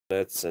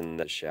minutes in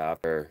the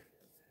shop, or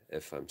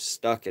if I'm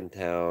stuck in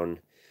town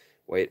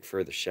waiting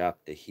for the shop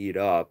to heat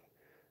up,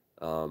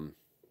 um,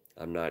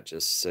 I'm not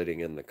just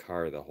sitting in the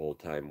car the whole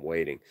time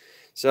waiting.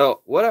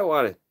 So what I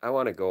want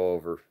to go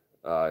over.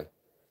 Uh,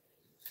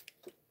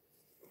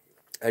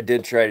 I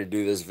did try to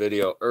do this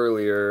video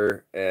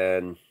earlier,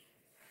 and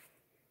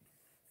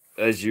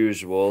as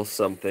usual,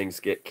 some things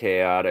get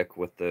chaotic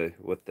with the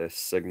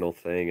signal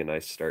thing, and I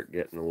start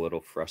getting a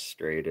little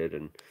frustrated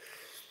and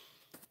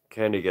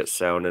kind of get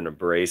sounding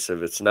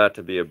abrasive. It's not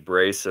to be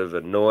abrasive,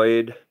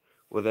 annoyed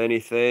with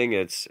anything.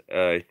 It's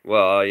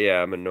well,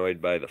 yeah, I'm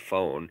annoyed by the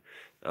phone,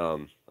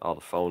 all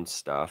the phone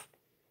stuff,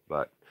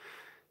 but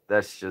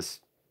that's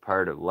just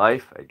part of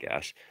life, I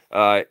guess.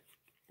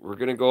 We're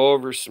gonna go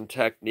over some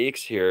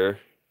techniques here.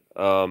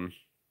 Um,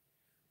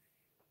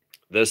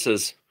 this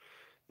is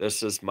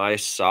my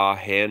saw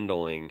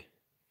handling.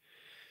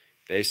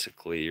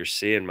 Basically, you're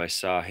seeing my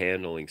saw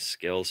handling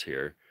skills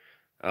here.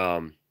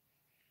 Um,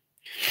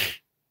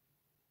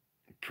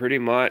 Pretty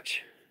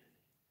much,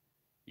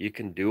 you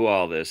can do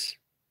all this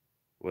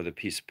with a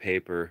piece of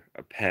paper,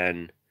 a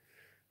pen,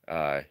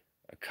 uh,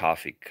 a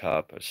coffee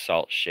cup, a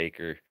salt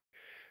shaker.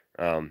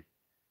 Um,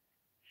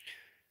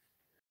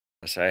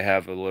 so I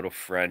have a little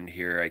friend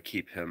here. I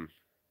keep him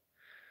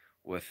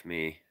with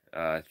me.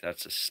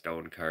 That's a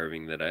stone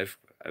carving that I've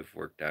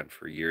worked on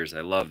for years.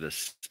 I love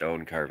this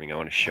stone carving. I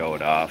want to show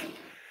it off.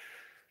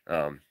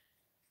 Um,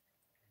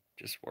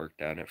 just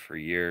worked on it for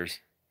years.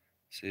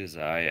 See his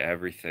eye,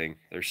 everything.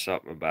 There's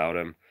something about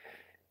him.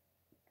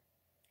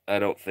 I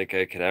don't think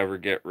I could ever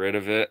get rid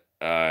of it.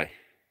 Of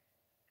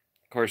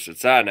course,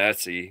 it's on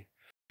Etsy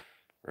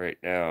right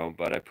now,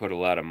 but I put a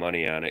lot of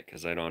money on it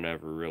because I don't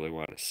ever really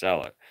want to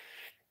sell it.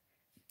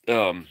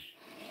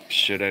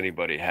 Should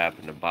anybody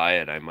happen to buy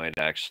it, I might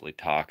actually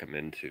talk them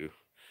into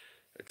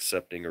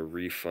accepting a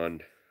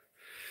refund.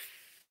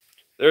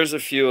 There's a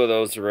few of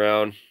those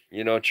around.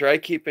 You know, try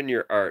keeping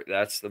your art.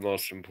 That's the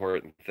most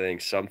important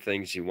thing. Some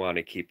things you want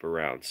to keep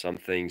around. Some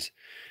things,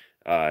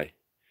 uh,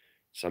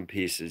 some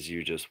pieces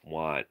you just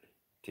want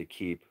to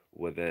keep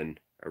within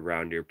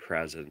around your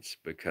presence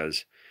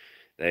because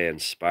they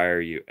inspire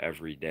you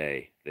every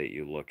day that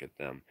you look at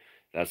them.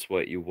 That's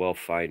what you will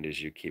find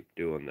as you keep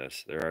doing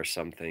this. There are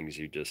some things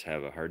you just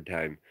have a hard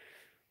time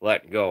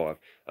letting go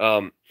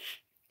of.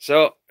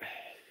 So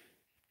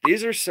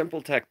these are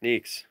simple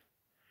techniques,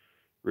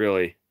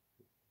 really.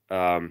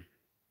 Um,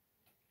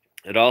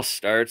 it all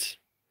starts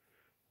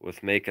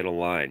with making a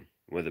line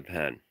with a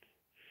pen,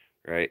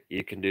 right?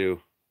 You can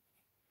do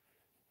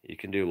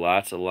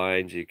lots of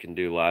lines, you can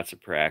do lots of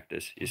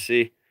practice. You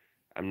see,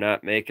 I'm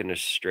not making a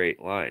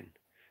straight line.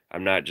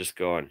 I'm not just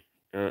going,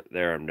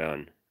 there I'm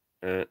done.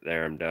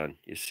 There I'm done.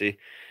 You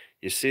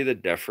see the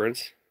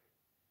difference?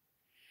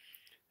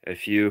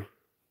 If you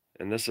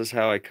and this is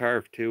how I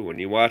carve too. When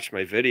you watch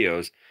my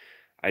videos,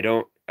 I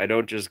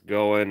don't just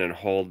go in and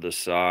hold the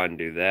saw and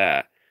do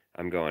that.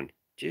 I'm going,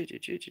 you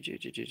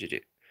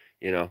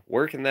know,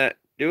 working that,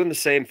 doing the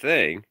same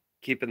thing,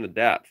 keeping the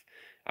depth.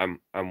 I'm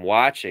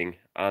watching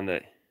on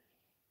the,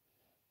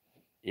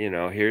 you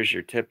know, here's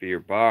your tip of your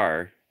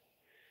bar,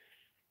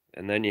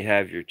 and then you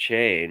have your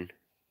chain.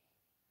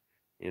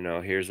 You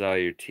know, here's all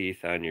your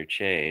teeth on your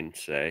chain,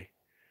 say.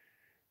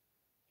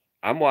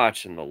 I'm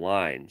watching the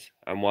lines.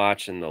 I'm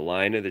watching the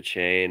line of the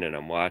chain, and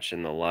I'm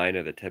watching the line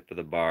of the tip of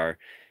the bar.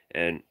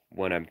 And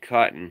when I'm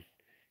cutting,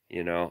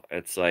 you know,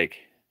 it's like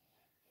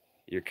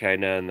you're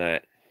kind of in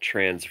that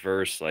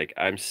transverse, like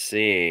I'm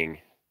seeing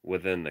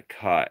within the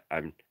cut.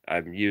 I'm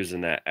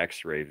using that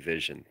X-ray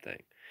vision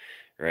thing,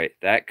 right?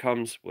 That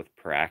comes with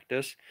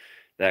practice.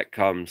 That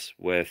comes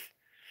with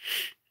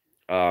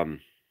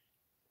um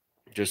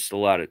just a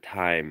lot of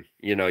time.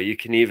 You know, you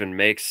can even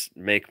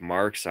make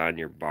marks on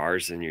your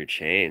bars and your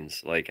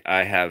chains. Like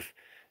I've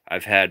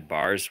had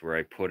bars where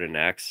I put an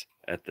X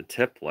at the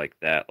tip like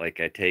that. Like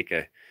I take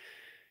a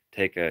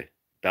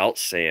belt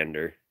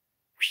sander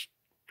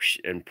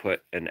and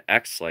put an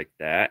X like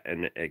that,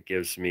 and it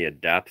gives me a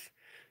depth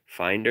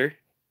finder,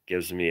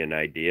 gives me an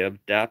idea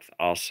of depth.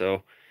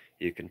 Also,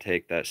 you can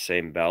take that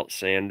same belt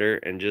sander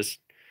and just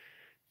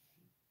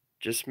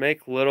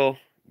make little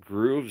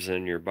grooves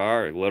in your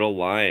bar, little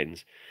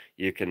lines.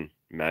 You can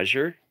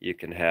measure, you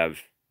can have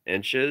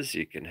inches,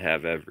 you can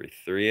have every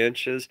 3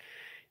 inches,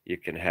 you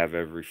can have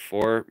every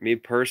four. Me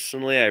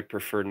personally, I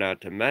prefer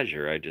not to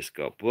measure. I just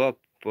go boop,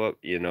 boop,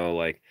 you know,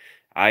 like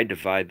I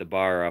divide the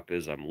bar up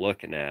as I'm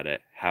looking at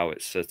it, how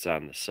it sits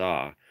on the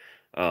saw.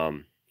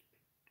 Um,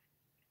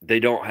 they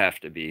don't have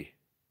to be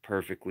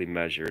perfectly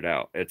measured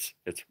out. It's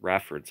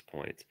reference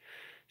points.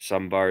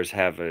 Some bars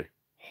have a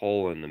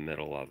hole in the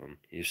middle of them.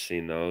 You've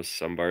seen those.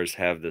 Some bars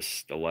have this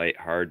stellite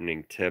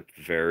hardening tip,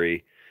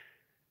 very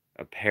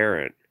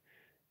apparent.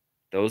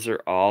 Those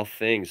are all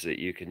things that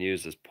you can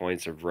use as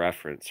points of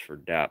reference for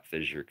depth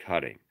as you're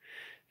cutting.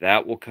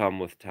 That will come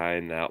with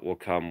time. That will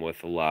come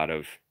with a lot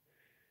of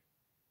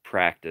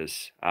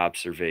practice,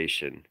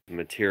 observation,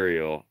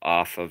 material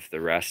off of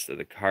the rest of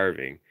the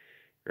carving,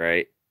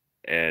 right?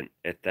 And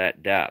at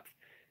that depth.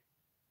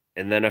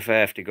 And then if I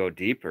have to go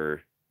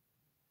deeper,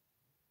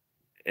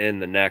 in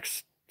the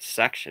next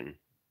section.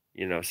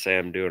 Say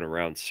I'm doing a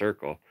round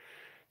circle.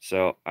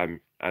 So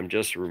I'm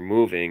just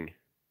removing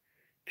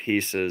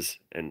pieces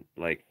and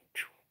like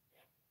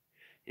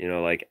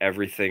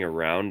everything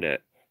around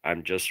it.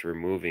 I'm just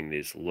removing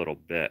these little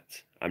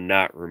bits. I'm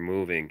not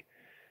removing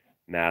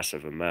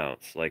massive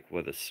amounts like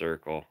with a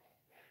circle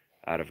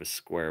out of a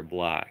square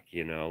block,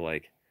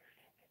 like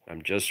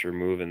I'm just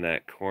removing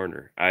that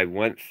corner. I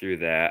went through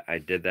that. I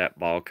did that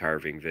ball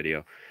carving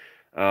video.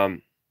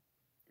 Um,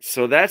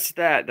 so that's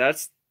that.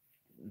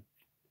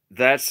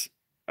 That's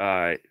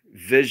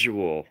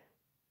visual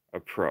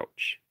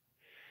approach.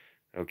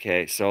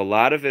 Okay, so a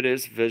lot of it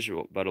is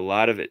visual, but a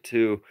lot of it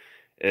too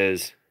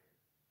is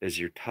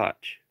your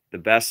touch. The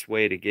best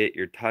way to get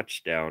your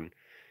touch down.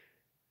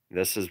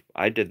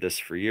 I did this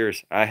for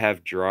years. I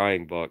have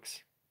drawing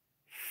books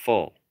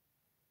full.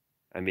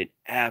 I mean,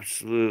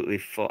 absolutely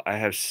full. I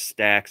have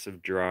stacks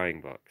of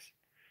drawing books,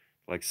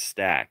 like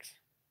stacks,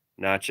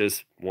 not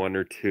just one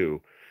or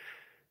two.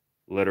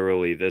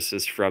 Literally, this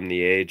is from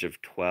the age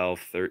of 12,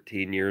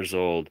 13 years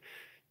old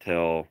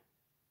till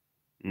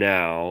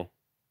now,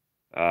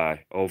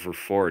 over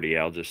 40.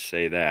 I'll just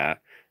say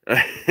that,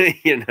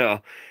 you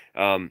know,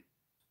 um,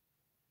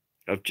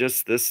 of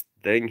just this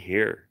thing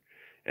here.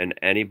 And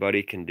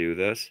anybody can do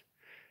this.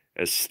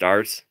 It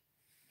starts,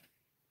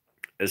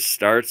 it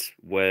starts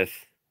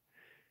with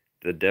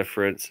the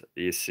difference.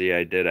 You see,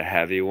 I did a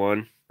heavy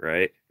one,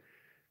 right?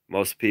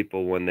 Most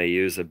people, when they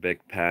use a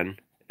big pen,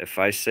 if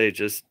I say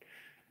just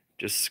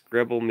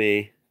scribble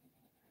me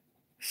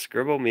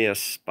a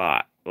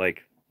spot,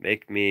 like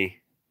make me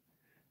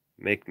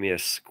a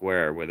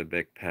square with a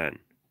big pen,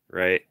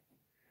 right?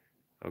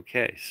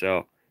 Okay,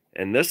 so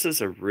and this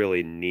is a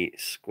really neat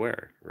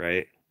square,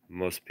 right?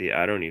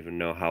 I don't even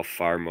know how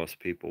far most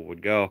people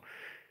would go,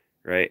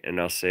 right? And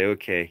I'll say,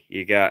 okay,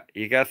 you got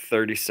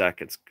 30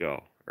 seconds,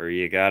 go, or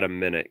you got a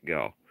minute,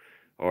 go,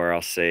 or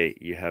I'll say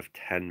you have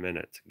 10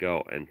 minutes,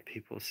 go, and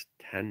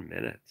 10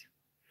 minutes.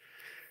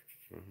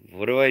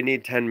 What do I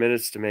need 10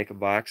 minutes to make a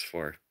box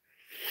for?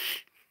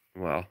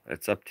 Well,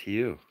 it's up to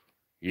you.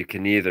 You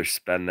can either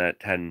spend that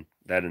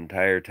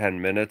entire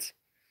 10 minutes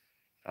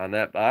on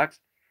that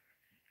box,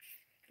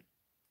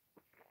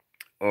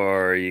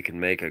 or you can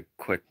make a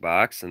quick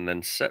box and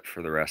then sit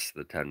for the rest of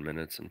the 10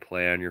 minutes and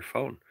play on your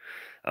phone.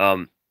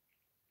 Um,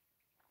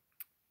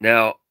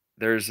 Now,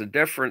 there's a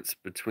difference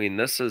between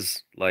this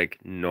is like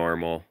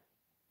normal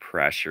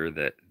pressure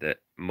that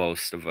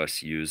most of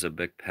us use a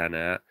big pen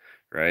at,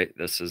 right?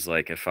 This is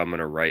like if I'm going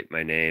to write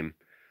my name,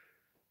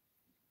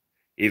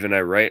 even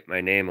I write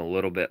my name a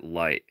little bit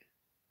light,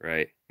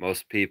 right?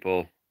 Most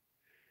people,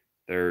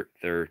 their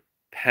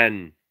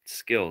pen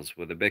skills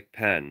with a big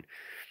pen,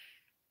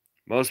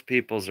 most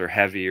people's are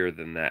heavier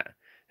than that.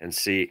 And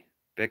see,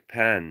 big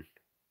pen,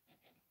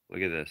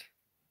 look at this.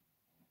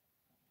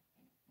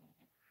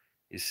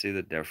 You see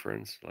the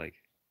difference? Like,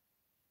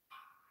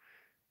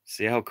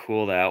 see how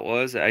cool that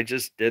was? I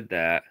just did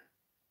that.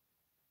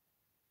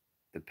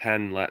 The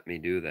pen let me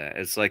do that.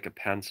 It's like a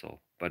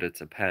pencil, but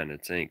it's a pen.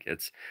 It's ink.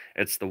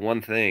 It's the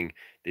one thing,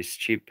 these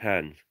cheap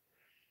pens,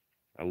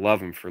 I love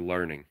them for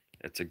learning.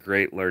 It's a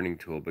great learning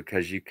tool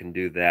because you can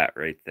do that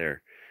right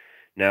there.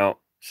 Now,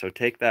 so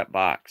take that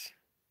box.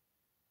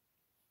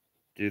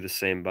 Do the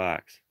same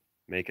box.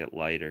 Make it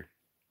lighter.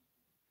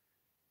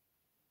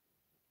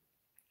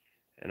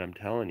 And I'm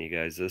telling you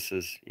guys, this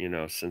is,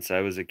 since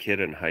I was a kid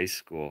in high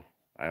school,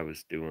 I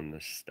was doing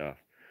this stuff.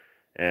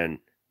 And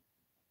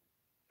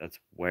that's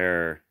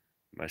where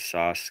my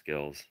saw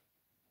skills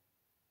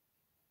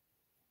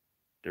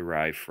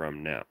derive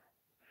from now.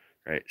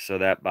 Right? So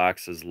that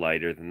box is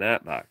lighter than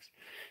that box.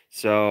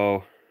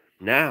 So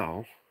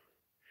now,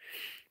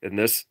 and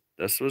this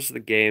was the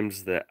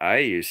games that I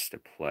used to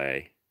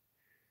play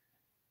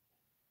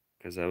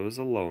because I was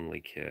a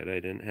lonely kid. I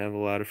didn't have a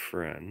lot of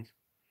friends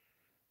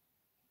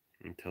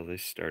until they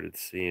started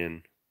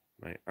seeing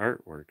my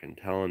artwork and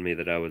telling me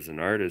that I was an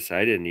artist.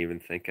 I didn't even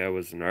think I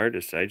was an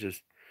artist. I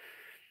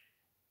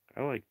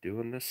like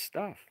doing this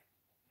stuff.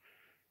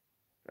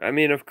 I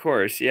mean, of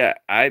course, yeah,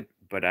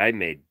 but I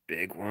made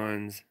big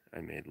ones. I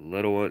made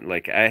little ones.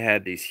 Like I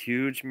had these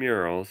huge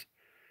murals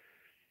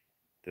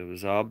that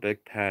was all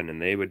big pen,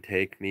 and they would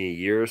take me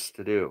years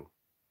to do.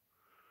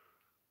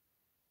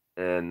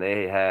 And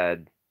they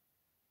had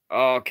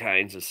all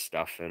kinds of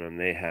stuff in them.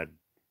 They had,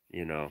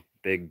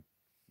 big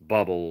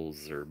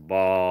bubbles or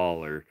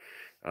ball or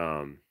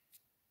um,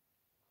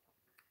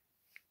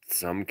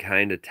 some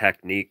kind of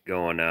technique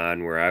going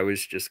on where I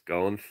was just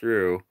going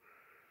through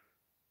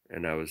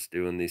and I was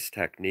doing these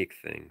technique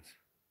things,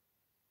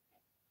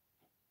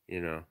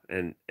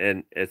 and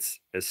it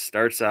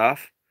starts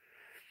off.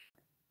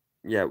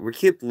 Yeah, we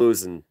keep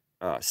losing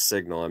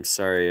signal. I'm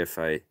sorry if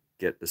I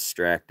get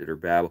distracted or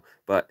babble,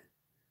 but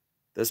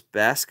this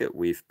basket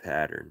weave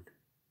pattern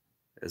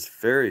is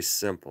very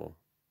simple.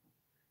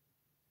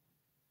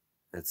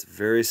 It's a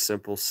very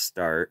simple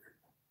start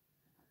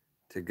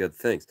to good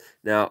things.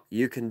 Now,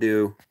 you can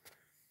do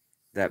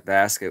that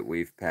basket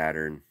weave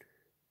pattern.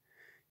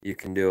 You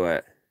can do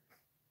it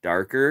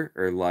darker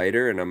or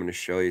lighter, and I'm going to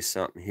show you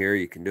something here.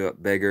 You can do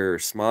it bigger or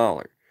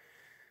smaller.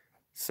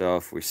 So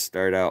if we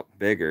start out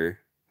bigger,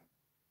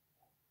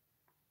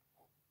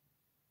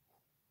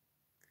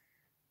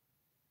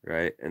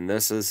 right, and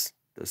this is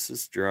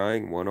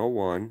drawing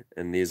 101,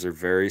 and these are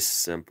very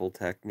simple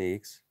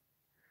techniques.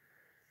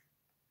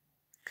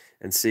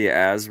 And see,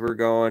 as we're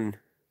going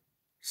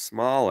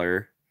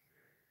smaller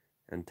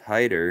and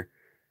tighter,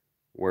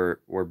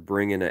 we're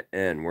bringing it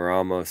in. We're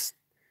almost,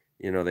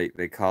 you know,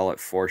 they call it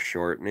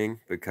foreshortening,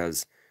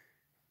 because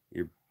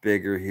you're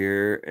bigger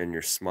here and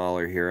you're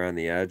smaller here on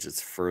the edge.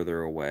 It's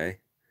further away.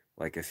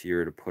 Like if you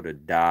were to put a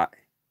dot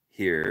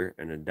here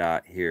and a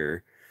dot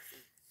here,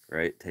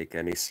 right? Take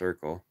any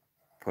circle,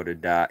 put a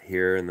dot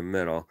here in the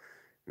middle,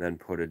 and then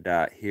put a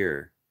dot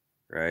here,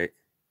 right?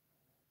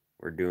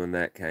 We're doing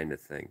that kind of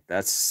thing.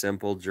 That's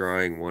simple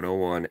drawing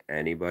 101.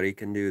 Anybody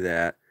can do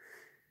that.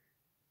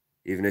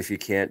 Even if you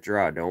can't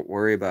draw, don't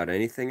worry about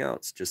anything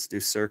else. Just do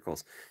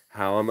circles.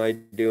 How am I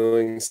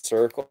doing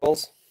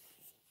circles?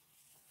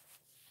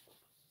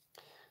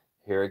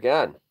 Here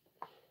again.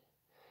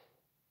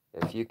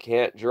 If you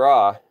can't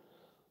draw,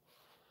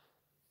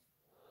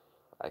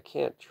 I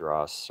can't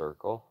draw a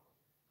circle.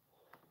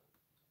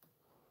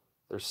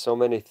 There's so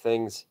many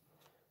things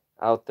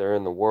out there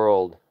in the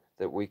world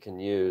that we can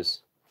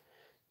use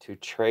to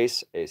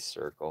trace a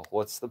circle.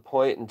 What's the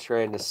point in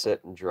trying to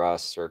sit and draw a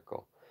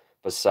circle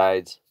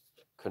besides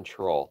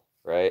control,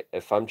 right?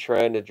 If I'm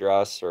trying to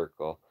draw a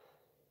circle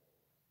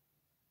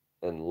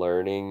and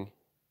learning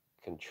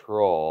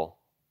control,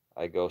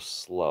 I go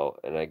slow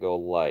and I go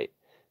light.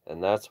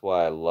 And that's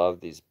why I love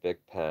these big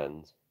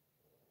pens.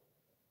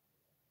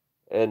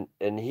 And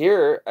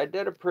here I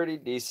did a pretty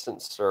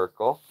decent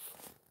circle.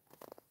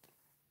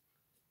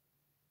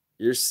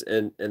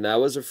 And that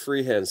was a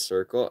freehand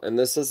circle. And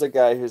this is a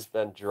guy who's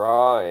been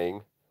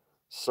drawing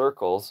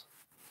circles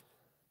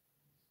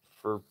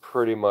for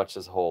pretty much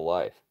his whole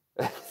life.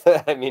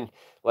 I mean,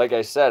 like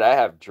I said, I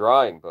have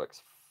drawing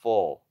books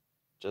full,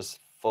 just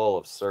full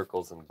of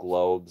circles and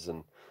globes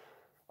and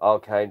all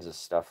kinds of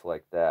stuff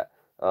like that.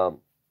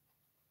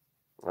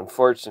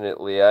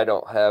 Unfortunately, I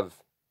don't have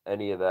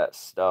any of that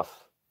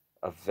stuff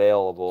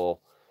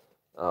available.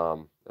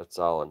 It's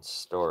all in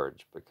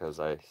storage because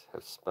I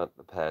have spent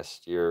the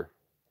past year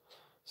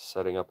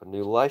setting up a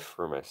new life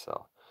for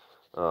myself.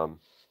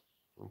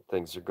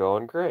 Things are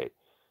going great.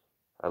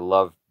 I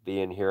love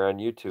being here on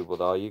YouTube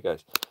with all you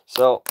guys.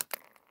 So,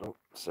 oh,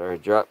 sorry, I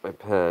dropped my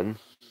pen.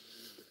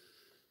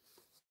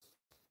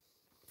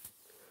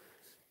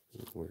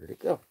 Where did it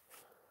go?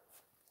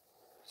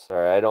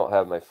 Sorry, I don't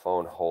have my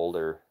phone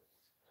holder.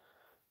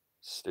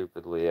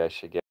 Stupidly, I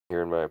should get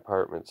here in my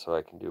apartment so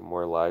I can do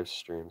more live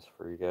streams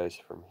for you guys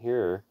from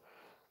here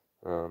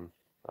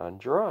on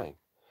drawing.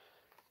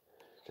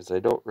 Because I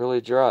don't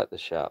really draw at the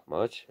shop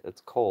much.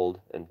 It's cold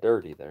and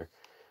dirty there.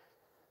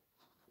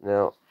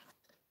 Now,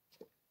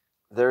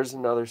 there's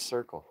another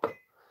circle.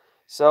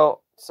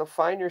 So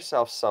find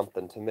yourself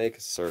something to make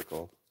a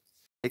circle.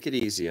 Make it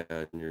easy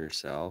on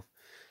yourself.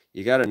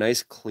 You got a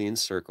nice clean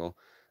circle.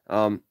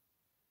 And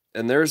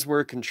there's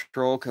where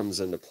control comes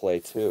into play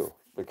too.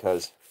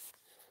 Because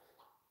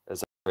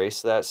as I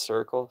trace that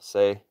circle,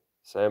 say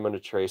I'm going to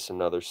trace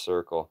another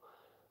circle,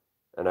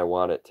 and I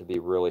want it to be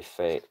really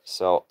faint.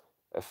 So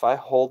if I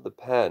hold the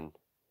pen,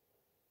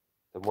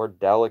 the more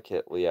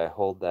delicately I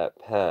hold that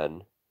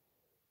pen,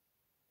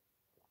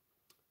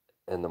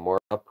 and the more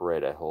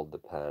upright I hold the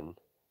pen,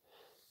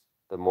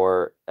 the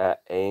more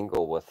at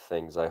angle with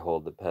things I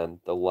hold the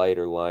pen, the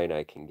lighter line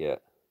I can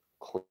get,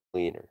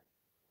 cleaner.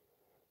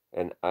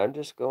 And I'm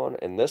just going,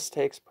 and this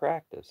takes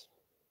practice.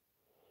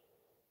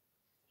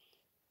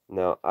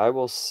 Now, I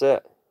will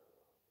sit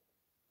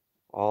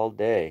all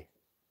day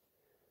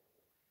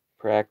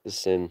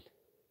practicing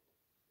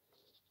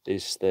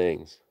these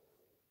things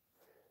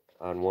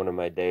on one of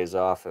my days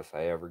off if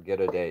I ever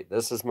get a day.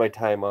 This is my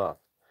time off.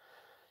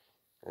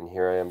 And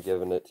here I am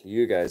giving it to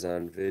you guys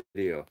on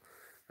video.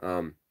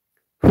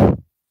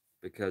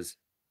 Because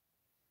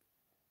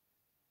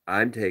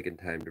I'm taking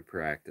time to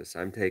practice.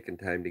 I'm taking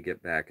time to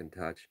get back in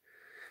touch.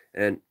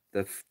 And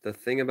the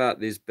thing about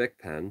these Bic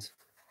pens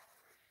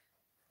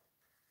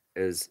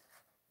is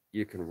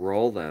you can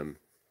roll them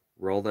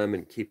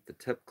and keep the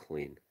tip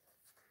clean.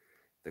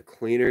 The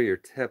cleaner your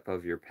tip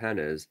of your pen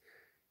is,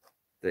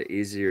 the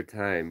easier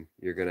time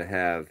you're going to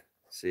have.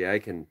 See, I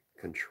can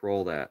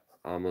control that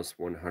almost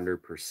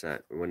 100%.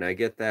 When I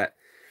get that,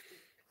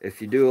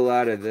 if you do a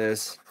lot of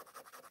this,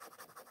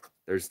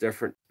 there's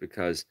different,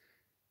 because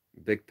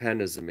Bic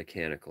pen is a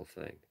mechanical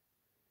thing.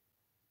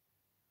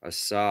 A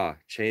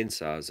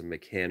chainsaw is a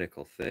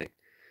mechanical thing.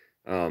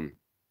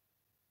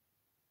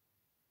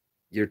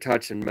 You're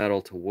touching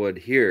metal to wood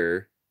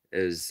here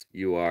as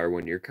you are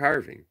when you're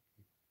carving.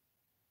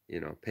 You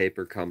know,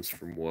 paper comes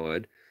from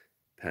wood,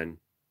 pen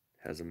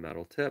has a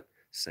metal tip.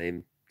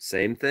 Same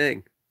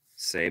thing,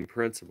 same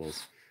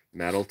principles.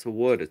 Metal to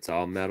wood, it's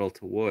all metal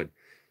to wood.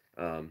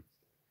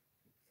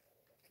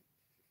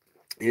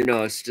 You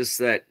know, it's just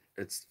that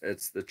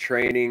it's the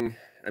training.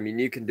 I mean,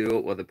 you can do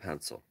it with a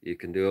pencil, you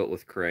can do it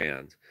with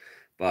crayons,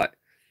 But,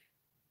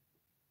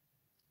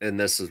 and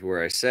this is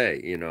where I say,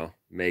 you know,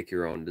 make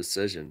your own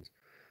decisions.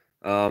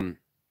 Um,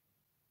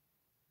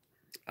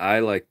 I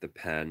like the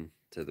pen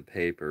to the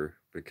paper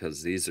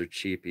because these are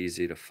cheap,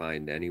 easy to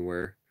find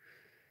anywhere,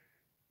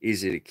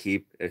 easy to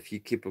keep. If you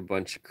keep a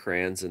bunch of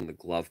crayons in the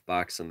glove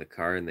box in the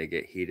car and they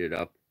get heated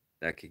up,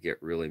 that could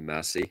get really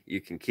messy.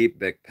 You can keep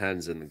big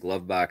pens in the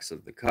glove box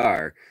of the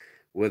car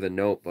with a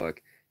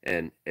notebook.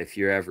 And if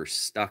you're ever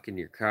stuck in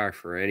your car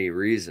for any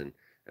reason,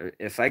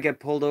 if I get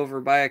pulled over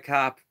by a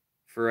cop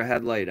for a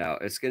headlight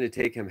out, it's going to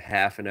take him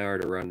half an hour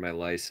to run my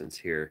license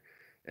here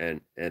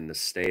and the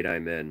state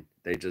I'm in.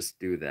 They just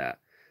do that.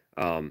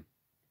 Um,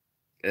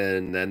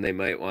 and then they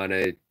might want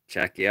to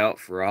check you out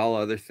for all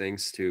other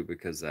things too,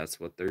 because that's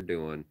what they're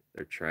doing.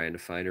 They're trying to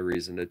find a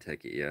reason to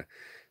ticket you.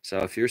 So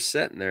if you're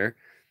sitting there,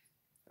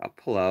 I'll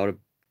pull out a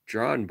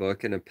drawing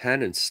book and a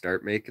pen and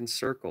start making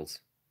circles.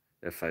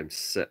 If I'm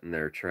sitting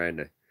there trying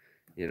to,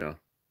 you know,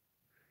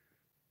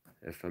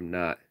 if I'm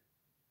not,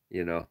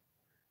 you know,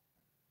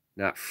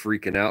 not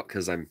freaking out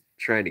because I'm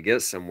trying to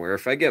get somewhere.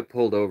 If I get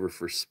pulled over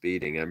for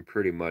speeding, I'm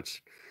pretty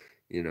much,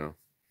 you know,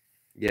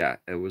 yeah,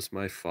 it was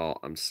my fault.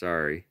 I'm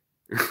sorry.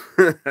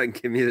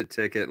 Give me the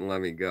ticket and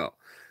let me go.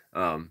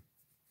 Um,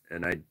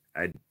 and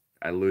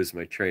I lose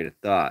my train of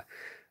thought.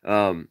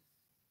 Um,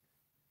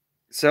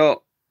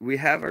 so we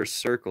have our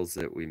circles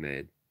that we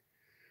made,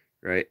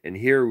 right? And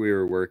here we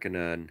were working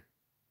on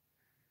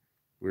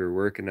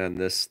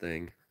this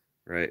thing,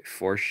 right?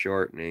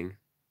 Foreshortening.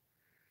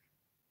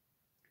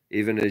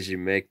 Even as you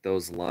make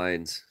those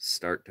lines,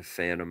 start to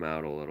fan them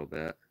out a little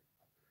bit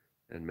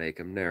and make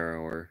them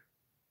narrower.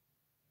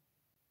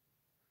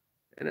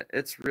 And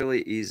it's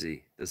really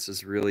easy. This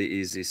is really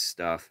easy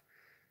stuff.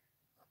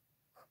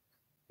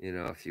 You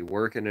know, if you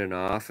work in an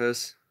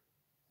office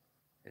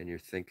and you're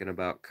thinking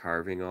about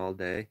carving all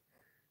day,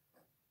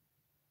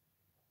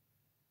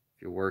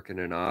 if you work in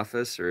an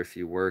office or if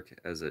you work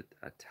as a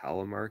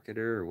telemarketer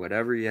or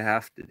whatever you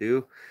have to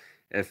do,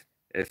 if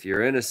if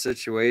you're in a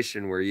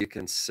situation where you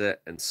can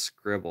sit and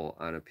scribble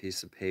on a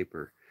piece of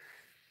paper,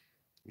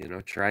 you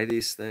know, try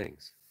these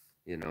things,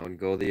 you know, and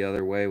go the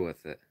other way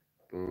with it.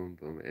 Boom,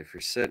 boom. If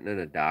you're sitting in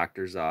a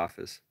doctor's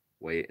office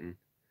waiting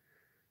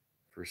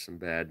for some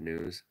bad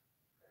news,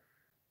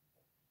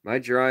 my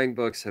drawing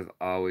books have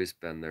always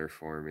been there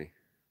for me.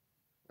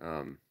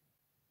 Um,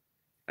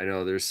 I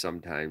know there's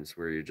some times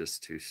where you're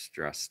just too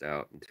stressed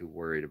out and too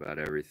worried about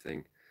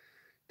everything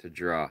to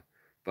draw,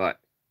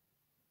 but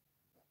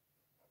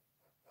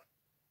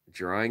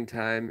drawing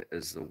time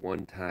is the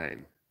one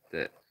time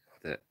that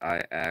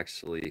I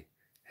actually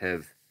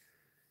have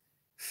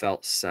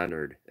felt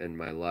centered in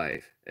my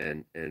life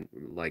and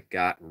like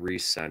got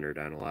recentered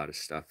on a lot of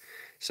stuff.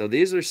 So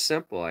these are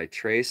simple. I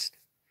trace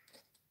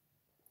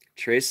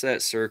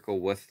that circle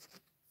with,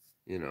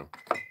 you know,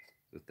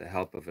 with the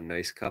help of a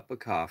nice cup of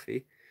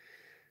coffee.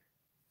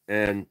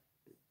 And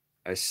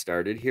I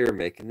started here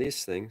making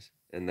these things,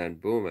 and then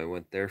boom, I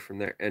went there from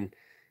there. And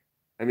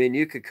I mean,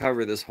 you could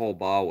cover this whole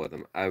ball with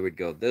them. I would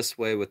go this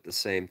way with the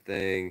same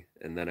thing,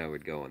 and then I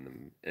would go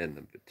in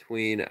the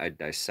between. I'd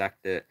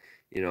dissect it,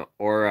 you know,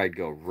 or I'd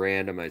go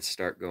random. I'd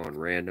start going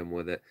random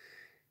with it.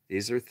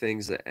 These are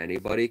things that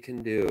anybody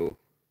can do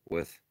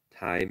with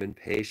time and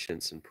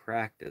patience and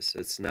practice.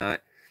 It's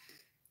not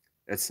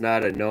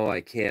a no, I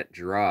can't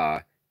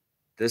draw.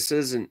 This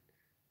isn't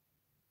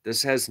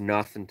this has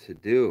nothing to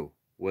do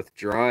with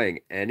drawing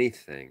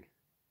anything,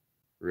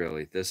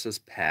 really. This is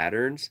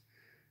patterns,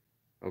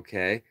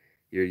 okay?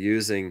 You're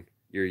using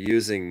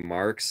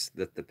marks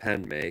that the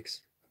pen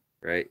makes,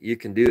 right? You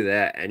can do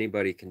that.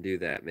 Anybody can do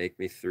that. Make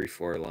me 3,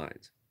 4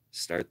 lines.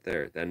 Start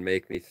there. Then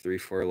make me 3,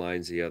 4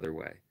 lines the other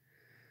way.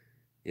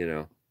 You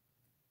know,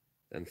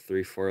 then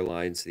 3, 4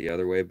 lines the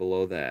other way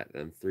below that,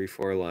 then 3,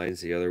 4 lines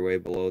the other way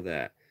below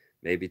that,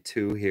 maybe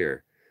 2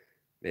 here,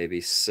 maybe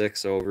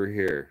 6 over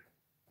here,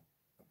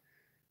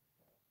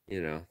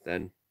 you know,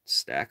 then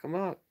stack them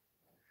up.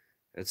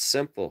 It's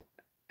simple.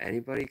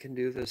 Anybody can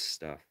do this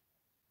stuff,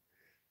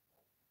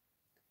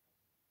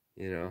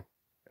 you know.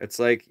 It's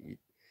like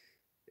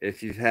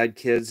if you've had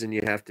kids and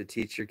you have to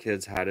teach your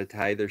kids how to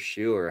tie their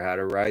shoe or how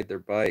to ride their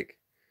bike,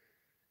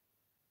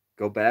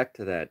 go back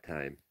to that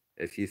time.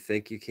 If you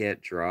think you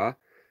can't draw,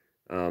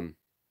 um,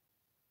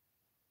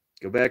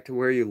 go back to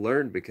where you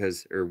learned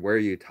because, or where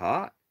you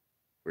taught.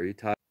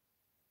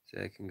 See,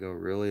 I can go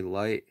really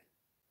light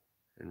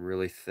and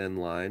really thin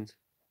lines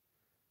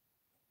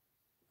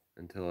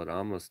until it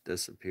almost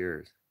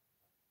disappears.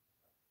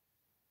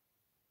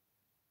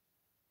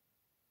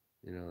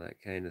 You know,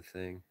 that kind of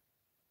thing.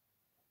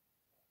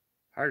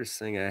 Hardest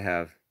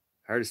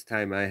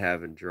time I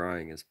have in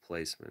drawing is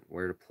placement,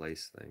 where to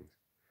place things.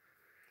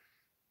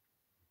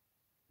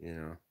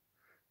 You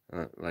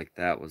know, like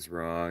that was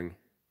wrong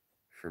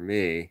for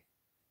me.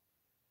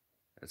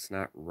 It's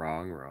not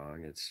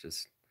wrong. It's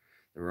just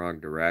the wrong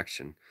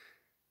direction.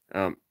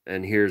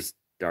 And here's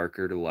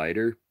darker to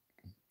lighter.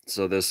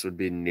 So this would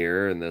be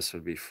nearer and this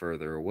would be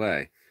further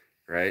away,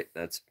 right?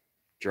 That's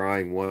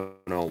drawing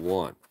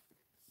 101.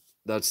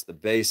 That's the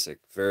basic,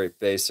 very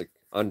basic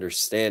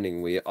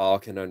understanding. We all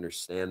can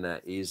understand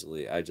that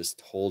easily. I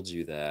just told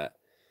you that,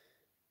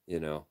 you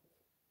know,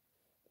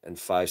 in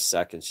 5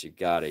 seconds you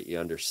got it. You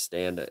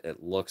understand it.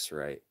 It looks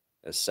right.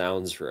 It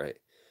sounds right.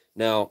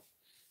 Now,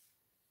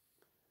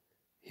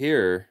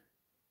 here,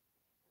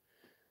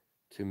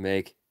 to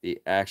make the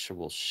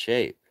actual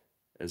shape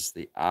is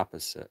the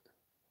opposite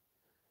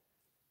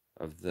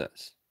of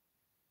this,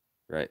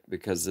 right?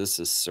 Because this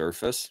is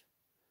surface.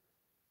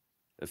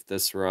 If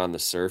this were on the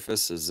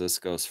surface, as this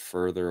goes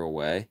further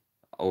away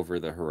over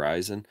the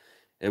horizon,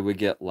 it would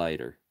get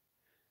lighter.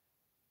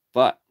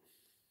 But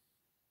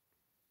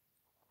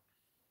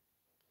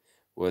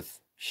with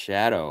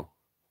shadow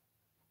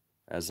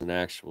as an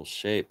actual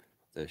shape,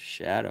 the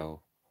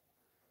shadow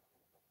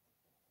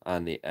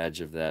on the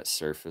edge of that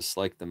surface,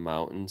 like the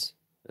mountains,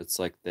 it's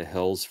like the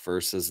hills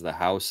versus the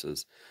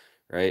houses,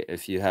 right?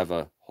 If you have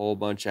a whole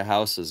bunch of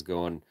houses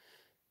going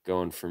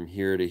from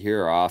here to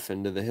here off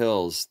into the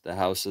hills, the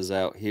houses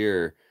out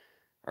here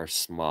are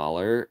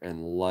smaller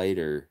and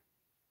lighter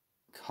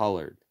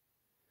colored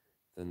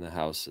than the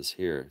houses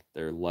here.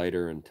 They're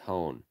lighter in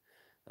tone,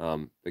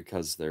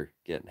 because they're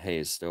getting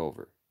hazed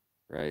over,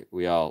 right?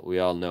 We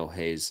all know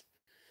haze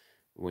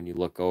when you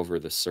look over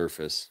the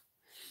surface.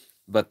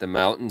 But the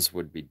mountains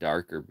would be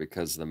darker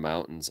because the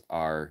mountains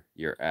are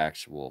your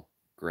actual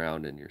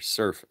ground and your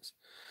surface.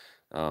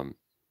 Um,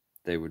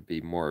 they would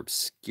be more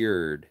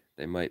obscured.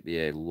 They might be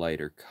a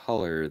lighter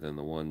color than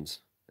the ones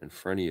in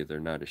front of you. They're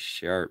not as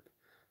sharp.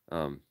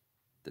 Um,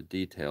 the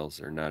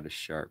details are not as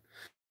sharp.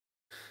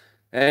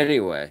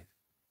 Anyway,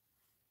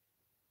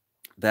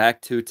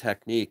 back to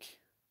technique.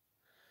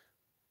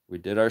 We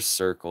did our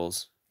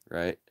circles,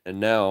 right? And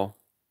now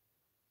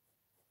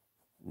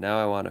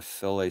I want to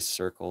fill a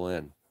circle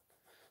in.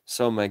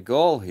 So my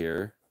goal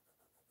here,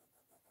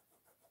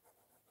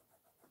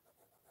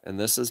 and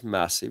this is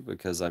messy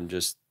because I'm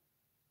just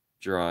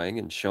drawing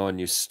and showing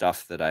you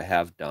stuff that I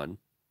have done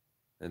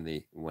in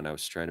the when I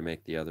was trying to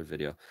make the other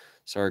video.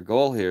 So our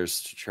goal here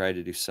is to try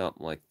to do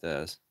something like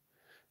this,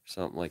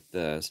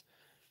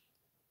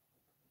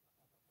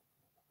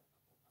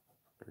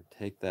 or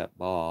take that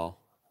ball,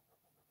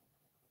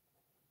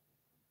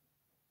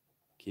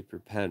 keep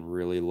your pen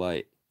really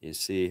light. You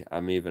see,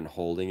 I'm even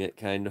holding it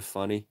kind of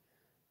funny.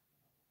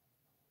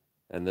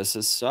 And this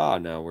is saw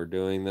now. We're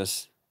doing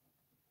this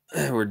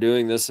we're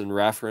doing this in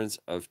reference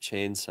of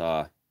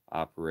chainsaw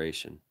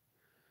operation.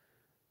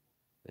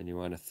 And you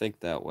want to think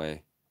that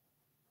way.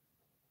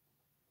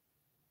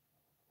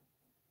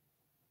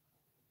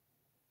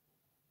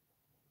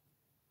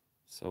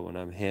 So when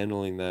I'm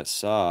handling that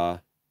saw,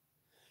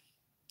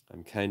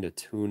 I'm kind of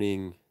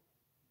tuning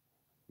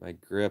my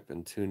grip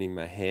and tuning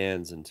my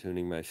hands and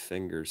tuning my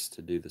fingers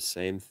to do the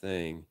same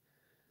thing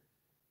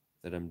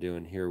that I'm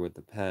doing here with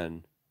the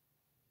pen.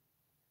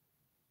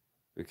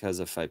 Because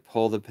if I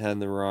pull the pen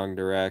the wrong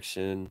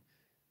direction,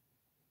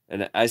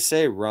 and I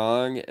say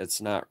wrong, it's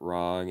not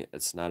wrong,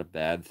 it's not a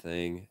bad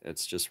thing,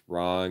 it's just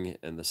wrong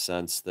in the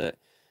sense that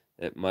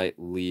it might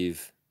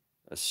leave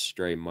a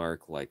stray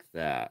mark like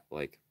that,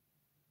 like,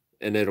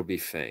 and it'll be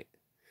faint,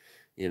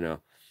 you know.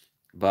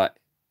 But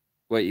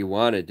what you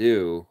want to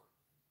do,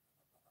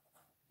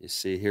 you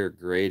see here,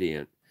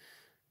 gradient.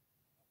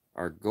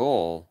 Our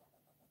goal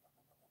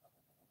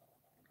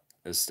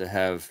is to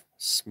have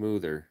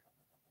smoother.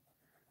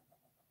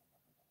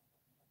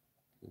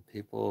 And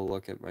people will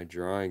look at my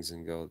drawings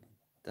and go,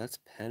 that's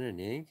pen and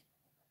ink?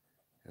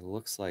 It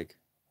looks like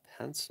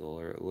pencil,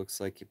 or it looks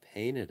like you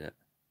painted it.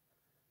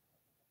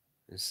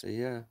 I say,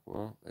 yeah,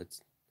 well,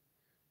 it's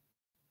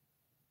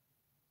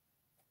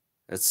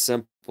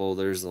simple.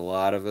 There's a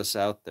lot of us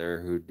out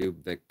there who do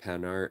big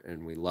pen art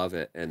and we love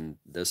it, and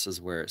this is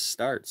where it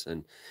starts.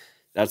 And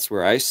that's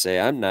where I say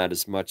I'm not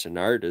as much an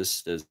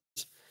artist as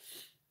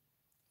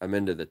I'm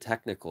into the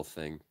technical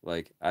thing.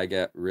 Like I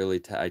get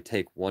really, I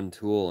take one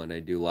tool and I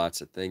do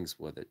lots of things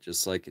with it.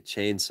 Just like a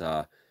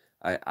chainsaw,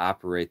 I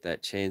operate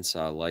that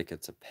chainsaw like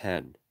it's a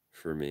pen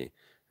for me,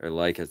 or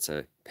like it's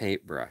a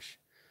paintbrush.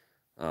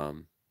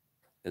 Um,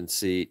 and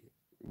see,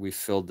 we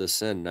filled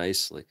this in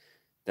nicely.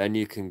 Then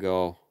you can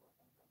go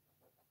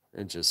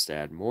and just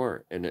add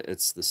more. And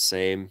it's the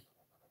same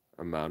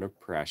amount of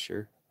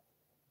pressure.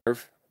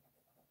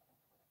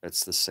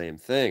 It's the same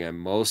thing. I'm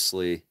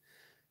mostly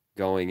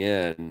going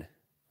in,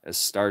 it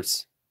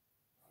starts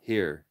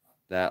here,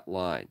 that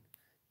line,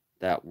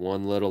 that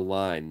one little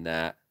line,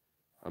 that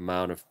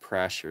amount of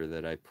pressure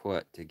that I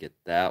put to get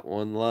that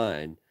one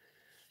line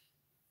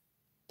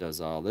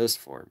does all this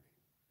for me.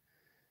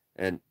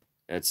 And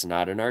it's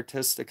not an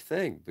artistic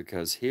thing,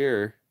 because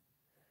here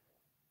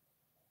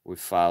we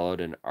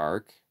followed an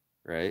arc,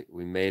 right?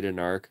 We made an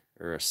arc,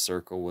 or a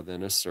circle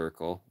within a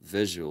circle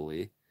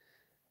visually,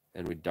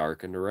 and we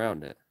darkened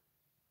around it.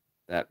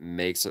 That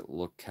makes it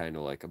look kind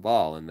of like a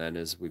ball. And then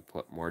as we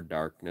put more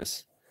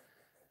darkness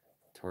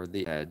toward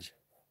the edge,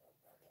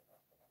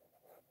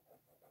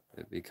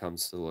 it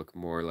becomes to look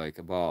more like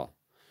a ball.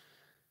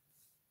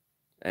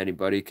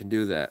 Anybody can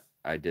do that.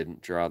 I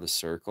didn't draw the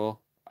circle.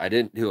 I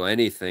didn't do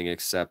anything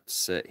except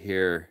sit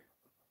here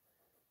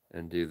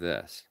and do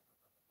this,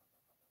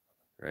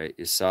 right?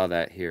 You saw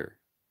that here.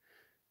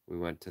 We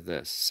went to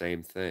this,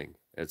 same thing.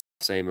 It's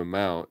the same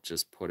amount,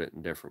 just put it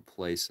in different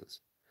places,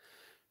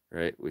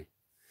 right?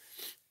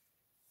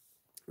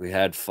 We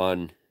had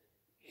fun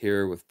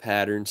here with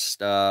pattern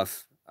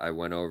stuff. I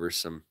went over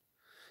some,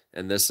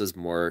 and this is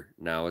more,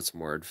 now it's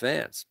more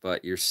advanced,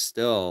 but you're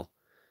still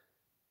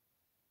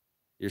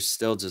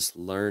just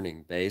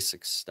learning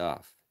basic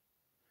stuff,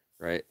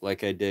 right?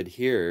 Like I did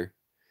here,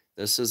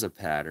 this is a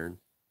pattern.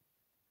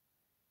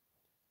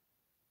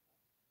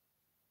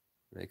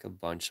 Make a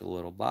bunch of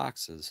little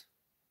boxes,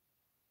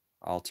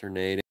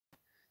 alternating.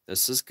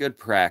 This is good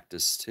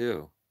practice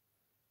too.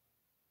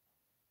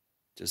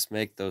 Just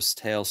make those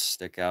tails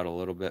stick out a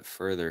little bit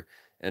further.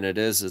 And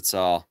it's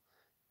a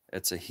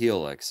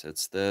helix.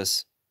 It's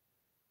this,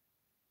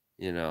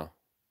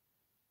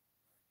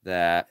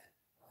 that,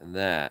 and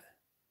that.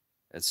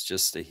 It's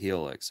just a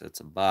helix.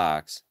 It's a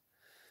box.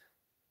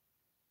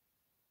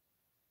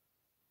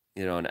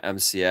 And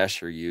MC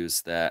Escher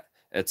used that.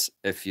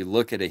 If you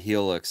look at a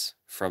helix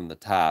from the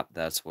top,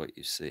 that's what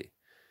you see.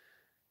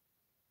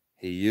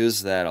 He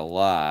used that a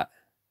lot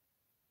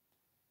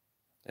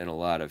in a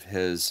lot of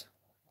his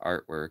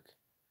artwork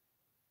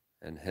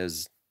and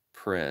his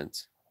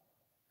prints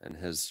and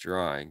his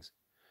drawings,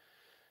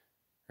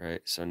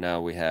 right? So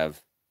now we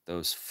have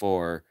those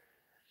four,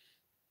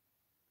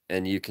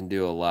 and you can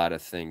do a lot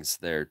of things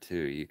there too.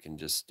 You can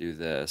just do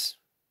this,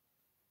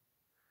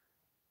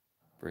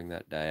 bring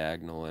that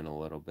diagonal in a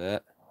little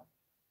bit.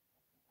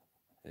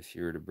 If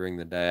you were to bring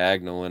the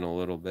diagonal in a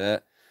little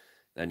bit,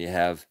 then you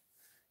have,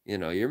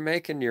 you're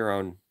making your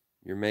own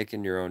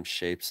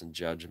shapes and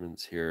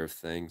judgments here of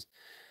things.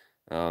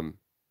 And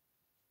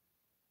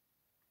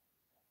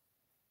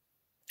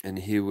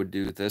he would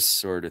do this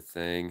sort of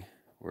thing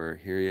where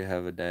here you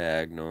have a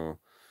diagonal.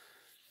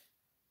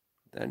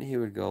 Then he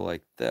would go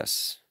like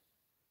this.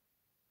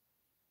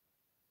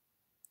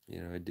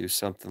 He'd do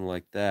something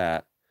like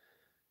that.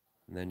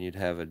 And then you'd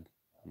have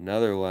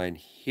another line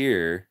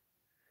here.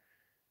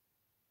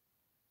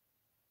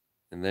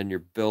 And then you're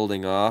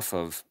building off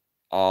of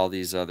all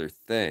these other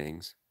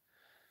things.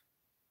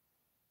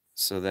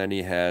 So then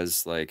he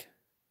has like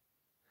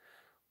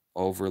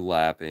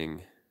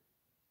overlapping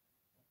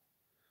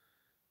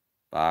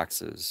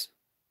boxes.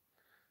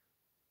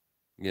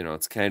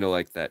 It's kind of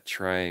like that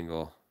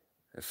triangle,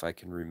 if I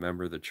can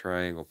remember the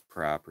triangle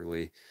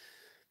properly.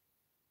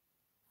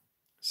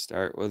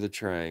 Start with a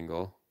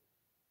triangle,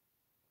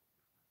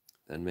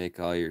 then make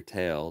all your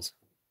tails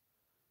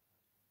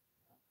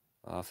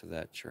off of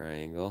that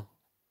triangle.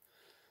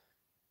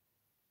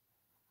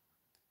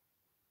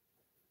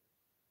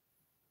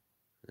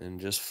 And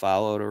just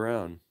follow it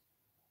around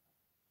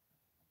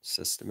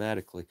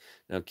systematically.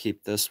 Now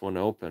keep this one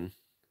open.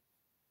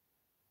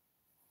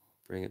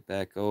 Bring it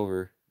back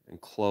over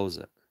and close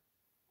it.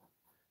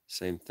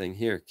 Same thing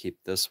here.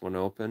 Keep this one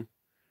open.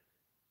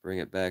 Bring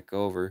it back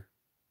over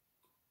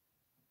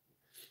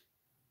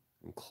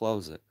and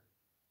close it.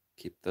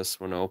 Keep this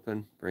one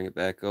open. Bring it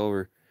back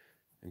over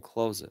and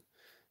close it.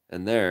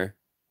 And there.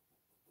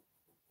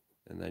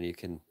 And then you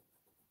can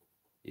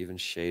even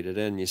shade it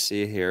in. You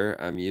see here,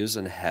 I'm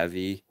using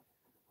heavy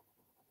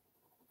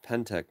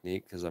pen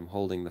technique because I'm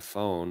holding the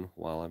phone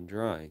while I'm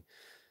drawing.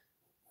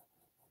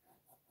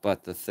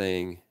 But the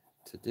thing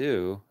to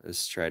do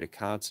is try to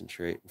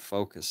concentrate and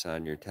focus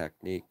on your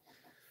technique,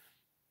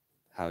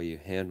 how you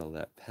handle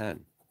that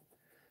pen.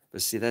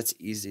 But see, that's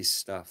easy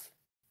stuff.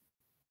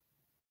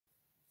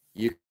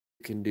 You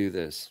can do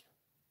this.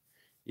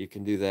 You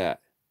can do that.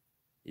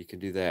 You can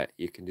do that.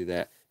 You can do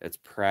that. It's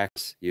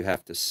practice. You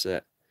have to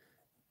sit.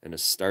 And it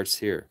starts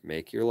here.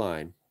 Make your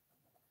line.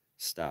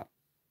 Stop.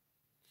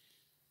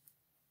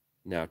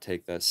 Now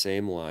take that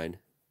same line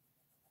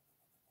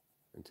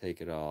and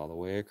take it all the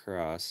way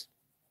across.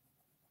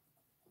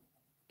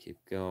 Keep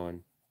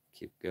going.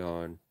 Keep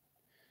going.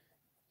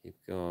 Keep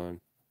going.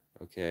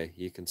 Okay,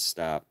 you can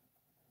stop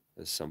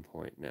at some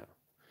point now.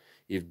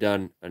 You've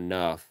done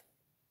enough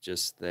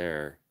just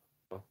there.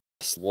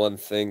 That's one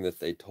thing that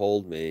they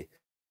told me.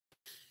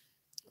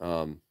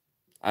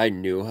 I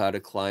knew how to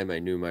climb. I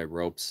knew my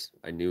ropes.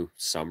 I knew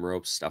some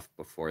rope stuff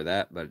before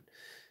that, but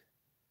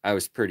I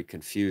was pretty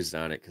confused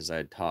on it because I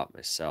had taught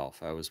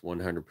myself. I was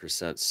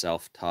 100%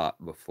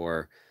 self-taught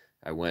before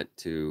I went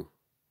to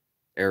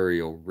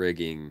aerial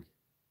rigging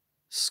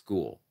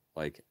school,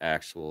 like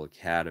actual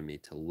academy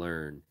to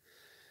learn,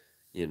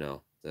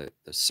 the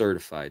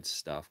certified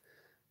stuff.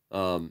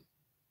 The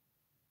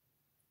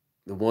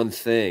one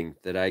thing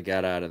that I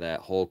got out of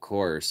that whole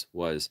course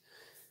was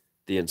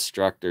the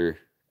instructor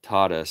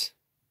taught us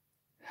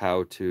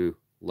how to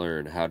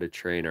learn, how to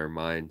train our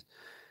mind.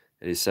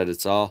 And he said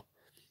it's all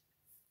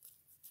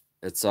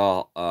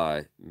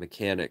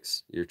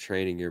mechanics. You're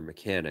training your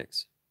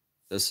mechanics.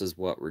 This is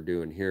what we're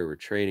doing here. We're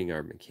training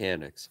our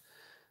mechanics,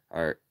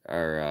 our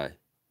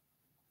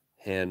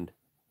hand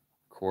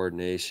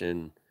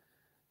coordination.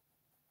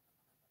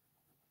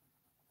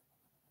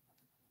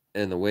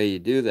 And the way you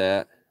do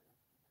that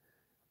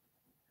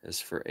is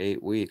for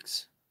 8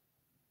 weeks.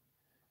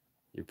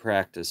 You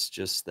practice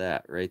just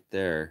that right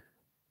there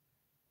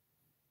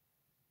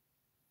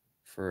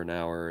for an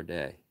hour a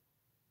day.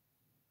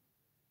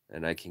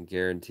 And I can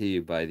guarantee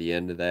you by the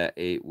end of that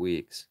 8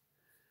 weeks,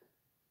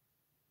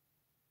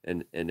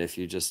 and if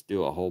you just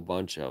do a whole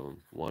bunch of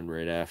them, one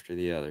right after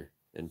the other,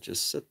 and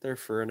just sit there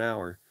for an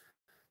hour,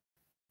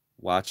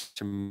 watch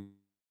a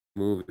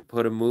movie,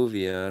 put a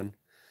movie on,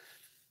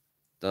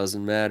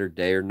 doesn't matter,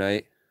 day or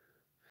night,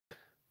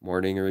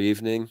 morning or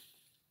evening.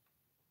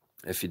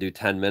 If you do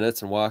 10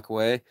 minutes and walk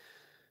away,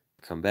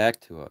 come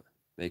back to it.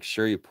 Make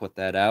sure you put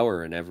that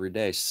hour in every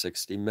day,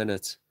 60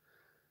 minutes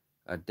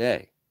a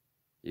day.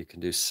 You can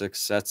do 6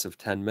 sets of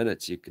 10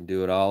 minutes. You can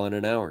do it all in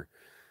an hour.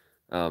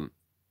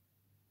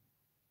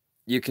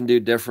 You can do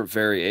different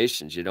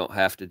variations. You don't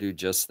have to do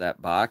just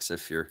that box.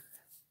 If you're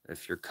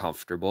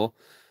comfortable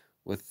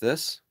with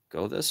this,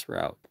 go this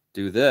route.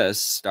 Do this,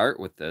 start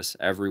with this,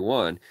 every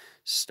one.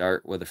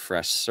 Start with a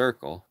fresh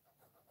circle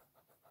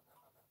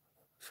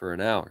for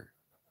an hour.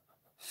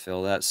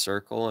 Fill that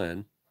circle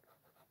in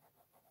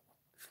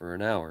for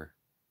an hour,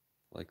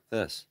 like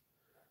this.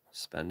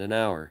 Spend an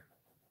hour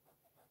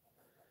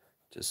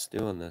just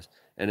doing this.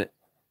 And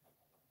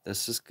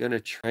this is going to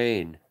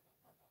train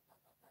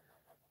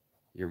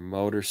your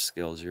motor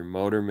skills, your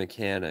motor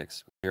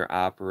mechanics. When you're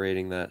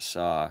operating that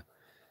saw,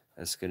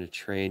 that's going to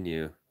train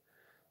you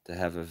to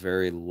have a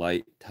very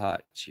light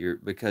touch.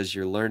 Because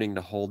you're learning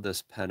to hold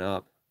this pen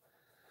up,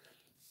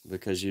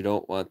 because you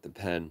don't want the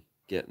pen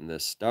getting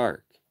this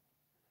dark,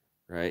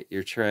 right?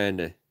 You're trying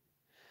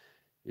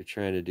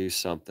to do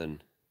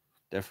something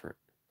different.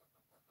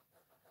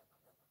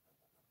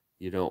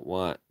 You don't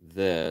want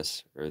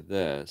this or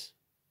this.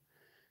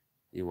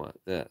 You want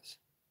this.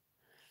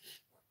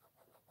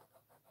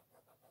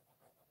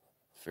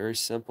 Very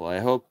simple. I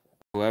hope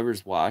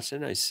whoever's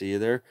watching, I see you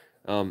there.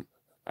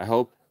 I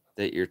hope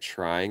that you're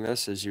trying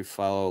this as you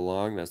follow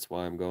along. That's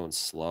why I'm going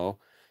slow.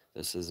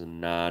 This is a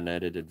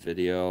non-edited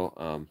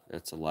video.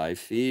 It's a live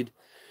feed.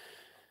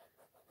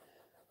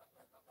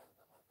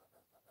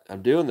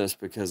 I'm doing this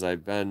because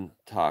I've been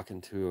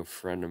talking to a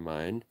friend of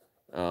mine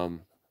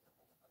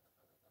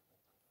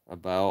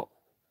about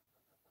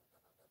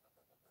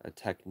a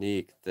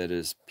technique that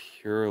is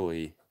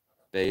purely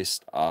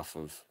based off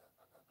of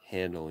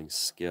handling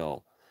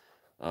skill,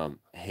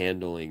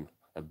 handling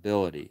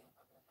ability.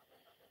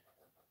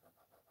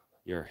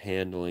 You're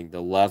handling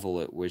the level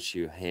at which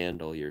you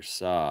handle your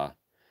saw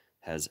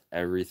has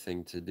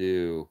everything to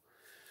do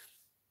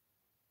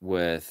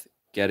with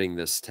getting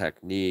this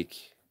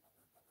technique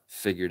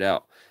figured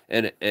out.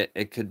 And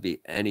it could be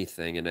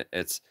anything, and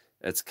it's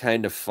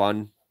kind of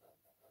fun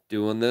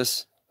doing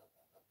this,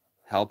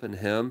 helping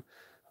him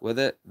with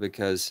it,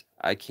 because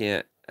I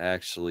can't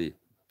actually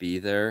be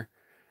there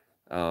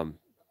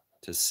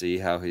to see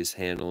how he's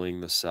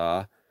handling the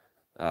saw.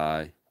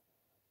 I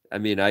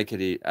mean, I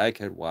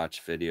could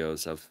watch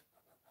videos of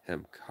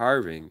him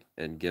carving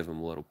and give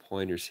him little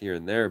pointers here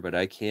and there, but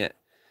I can't,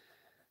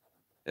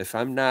 if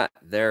I'm not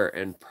there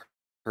in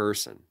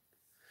person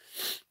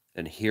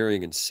and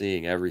hearing and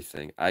seeing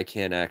everything, I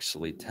can't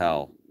actually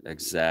tell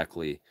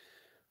exactly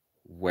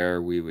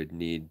where we would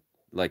need,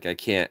 like, I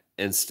can't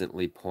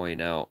instantly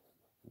point out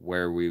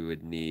where we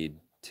would need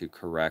to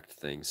correct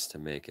things to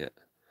make it,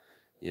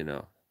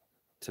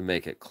 to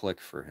make it click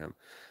for him.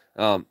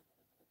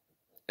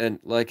 And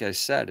like I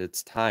said,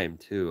 it's time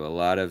too. A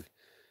lot of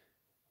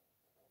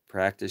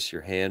practice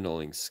your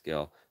handling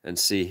skill. And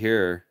see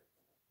here,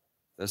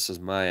 this is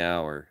my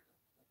hour.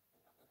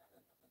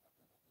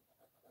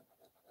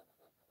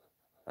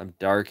 I'm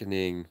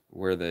darkening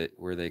where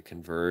they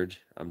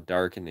converge. I'm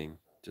darkening,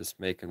 just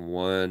making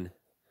one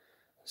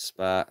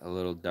spot a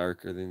little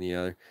darker than the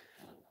other.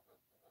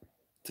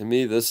 To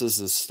me, this is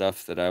the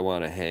stuff that I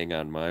want to hang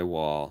on my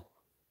wall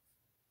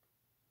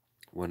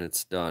when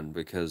it's done,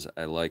 because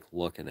I like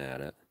looking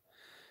at it.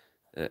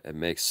 It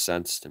makes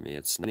sense to me.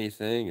 It's not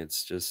anything.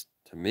 It's just,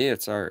 to me,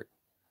 it's art.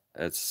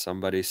 It's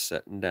somebody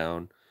sitting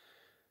down,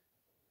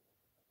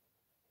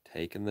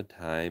 taking the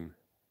time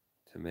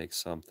to make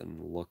something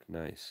look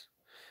nice.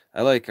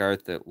 I like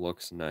art that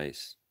looks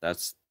nice.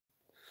 That's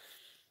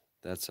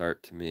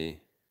art to me.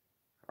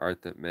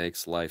 Art that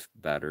makes life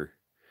better.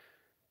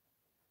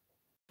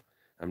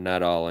 I'm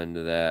not all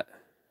into that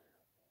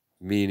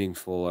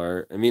meaningful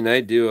art. I mean,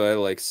 I do. I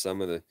like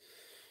some of the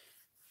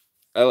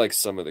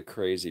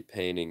crazy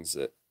paintings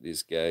that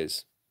these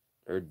guys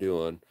are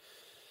doing.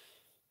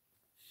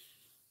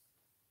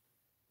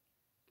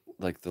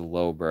 Like the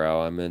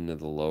lowbrow. I'm into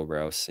the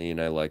lowbrow scene.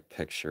 I like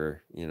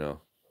picture,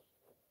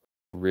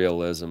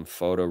 realism,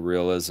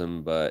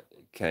 photorealism, but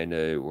kind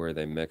of where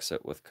they mix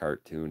it with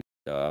cartoon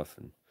stuff,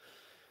 and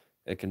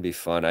it can be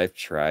fun. I've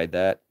tried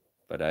that,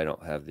 but I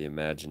don't have the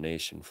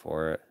imagination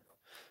for it.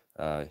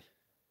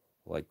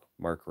 Like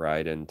Mark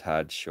Ryden,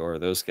 Todd Shore,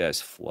 those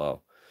guys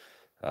flow.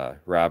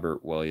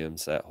 Robert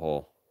Williams,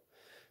 the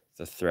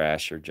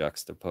Thrasher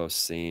juxtaposed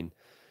scene.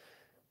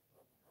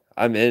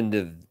 I'm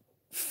into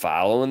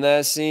following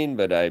that scene,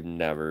 but I've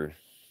never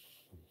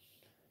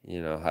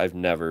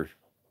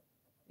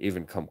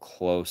even come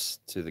close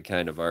to the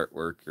kind of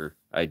artwork or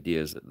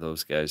ideas that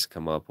those guys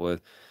come up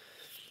with.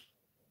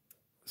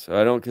 So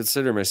I don't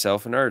consider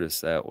myself an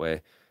artist that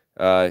way.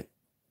 Uh,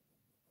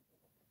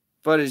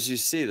 but as you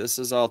see, this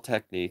is all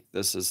technique.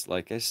 This is,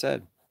 like I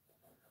said,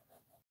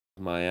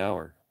 my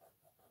hour.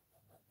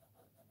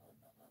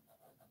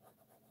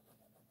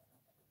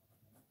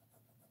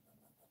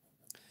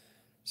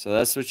 So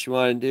that's what you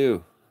want to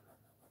do.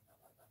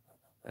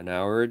 An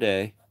hour a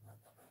day,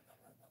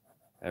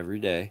 every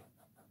day,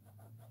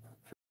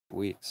 for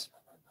weeks.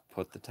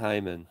 Put the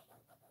time in.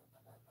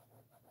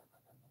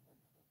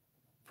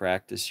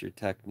 Practice your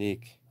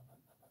technique.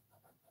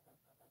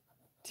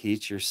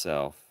 Teach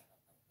yourself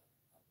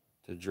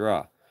to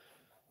draw.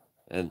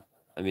 And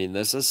I mean,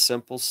 this is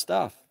simple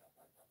stuff.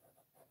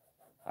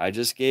 I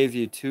just gave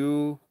you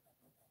two,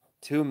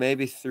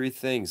 maybe three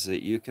things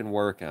that you can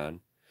work on.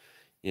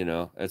 You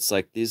know, it's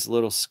like these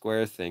little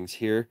square things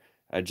here.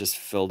 I just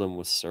filled them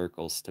with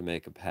circles to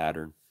make a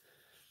pattern.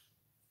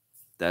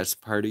 That's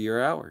part of your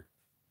hour.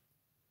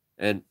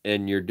 And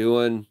you're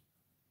doing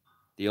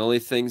the only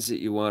things that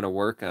you want to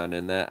work on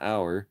in that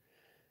hour.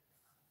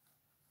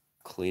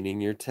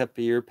 Cleaning your tip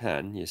of your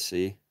pen. You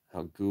see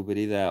how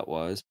goobity that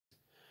was?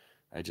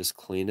 I just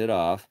cleaned it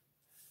off.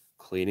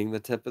 Cleaning the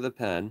tip of the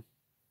pen.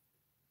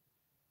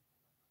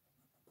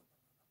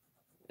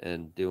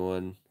 And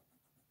doing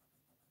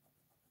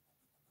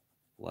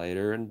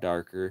lighter and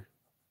darker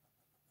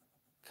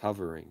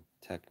covering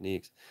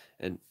techniques.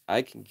 And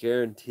I can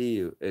guarantee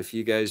you, if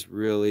you guys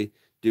really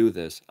do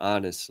this,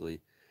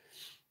 honestly,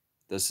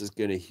 this is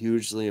going to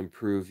hugely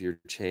improve your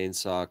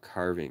chainsaw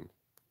carving.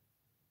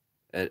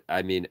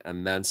 I mean,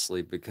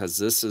 immensely, because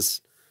this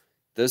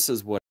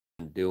is what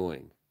I'm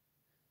doing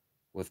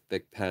with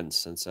big pens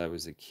since I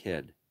was a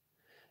kid.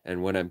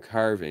 And when I'm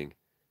carving,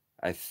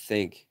 I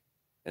think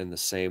in the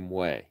same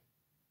way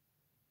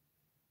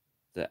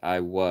that I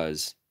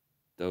was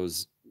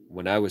those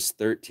when I was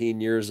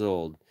 13 years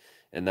old.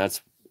 And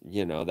that's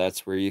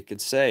where you could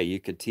say you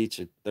could teach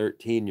a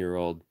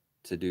 13-year-old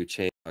to do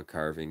chainsaw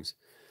carvings,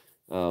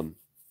 um,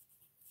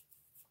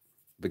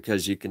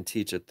 because you can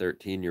teach a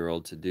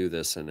 13-year-old to do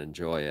this and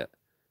enjoy it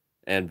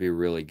and be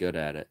really good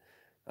at it.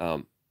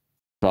 It's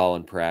all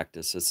in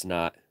practice. It's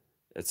not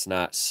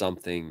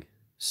something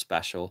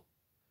special.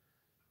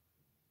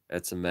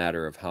 It's a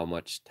matter of how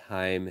much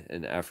time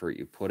and effort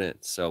you put in.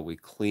 So we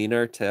clean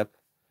our tip,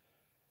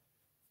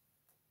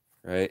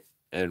 right?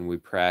 And we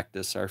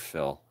practice our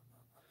fill.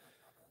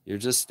 You're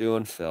just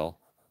doing fill.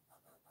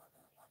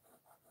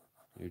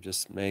 You're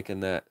just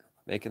making that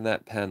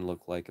pen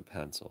look like a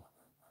pencil.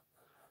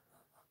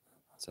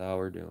 That's all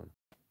we're doing.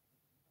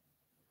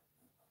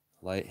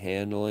 Light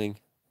handling.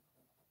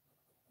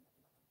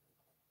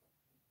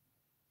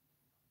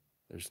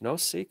 There's no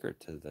secret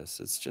to this.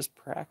 It's just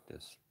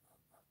practice.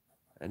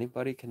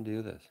 Anybody can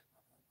do this.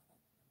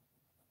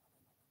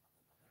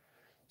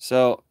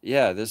 So,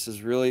 yeah, this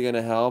is really going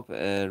to help,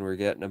 and we're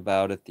getting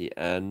about at the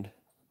end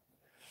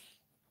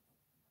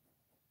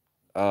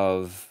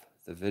of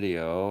the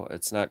video.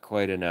 It's not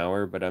quite an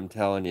hour, but I'm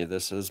telling you,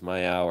 this is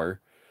my hour.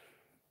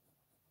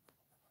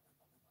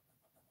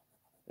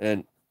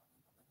 And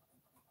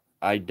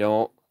I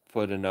don't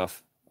put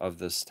enough of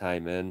this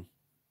time in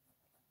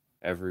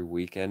every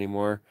week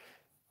anymore.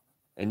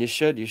 And you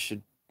should,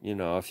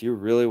 if you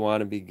really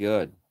want to be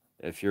good,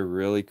 if you're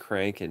really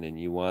cranking and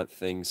you want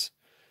things,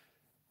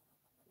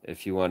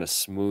 if you want to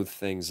smooth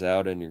things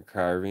out in your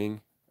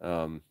carving,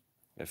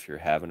 if you're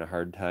having a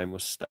hard time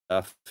with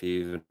stuff,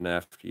 even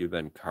after you've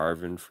been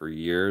carving for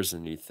years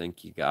and you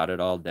think you got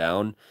it all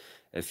down,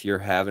 if you're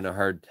having a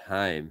hard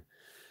time,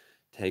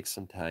 take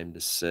some time to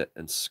sit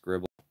and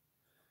scribble.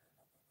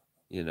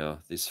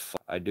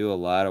 I do a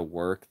lot of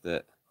work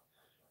that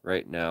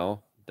right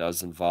now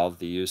does involve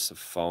the use of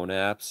phone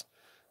apps.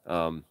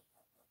 Um,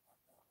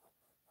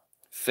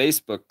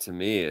 Facebook to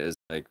me is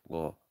like,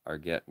 well, are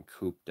getting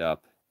cooped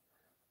up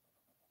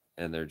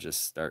and they're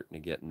just starting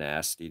to get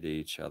nasty to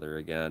each other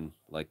again,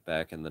 like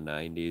back in the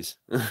 90s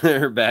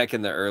or back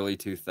in the early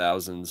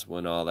 2000s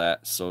when all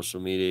that social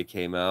media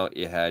came out.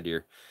 You had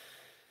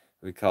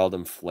we called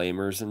them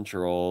flamers and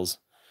trolls.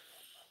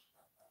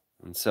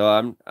 And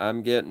so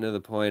I'm getting to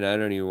the point I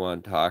don't even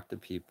want to talk to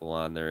people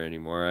on there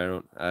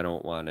anymore. I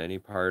don't want any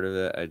part of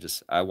it.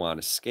 I want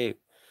to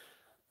escape.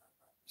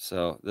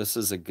 So this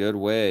is a good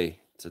way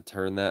to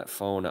turn that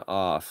phone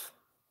off.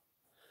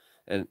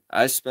 And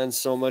I spend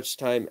so much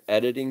time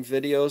editing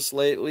videos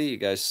lately. You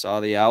guys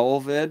saw the owl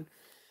vid.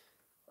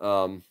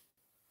 I'm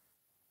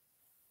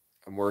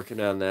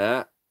working on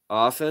that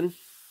often.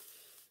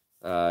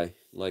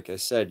 Like I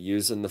said,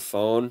 using the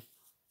phone.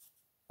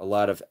 A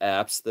lot of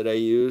apps that I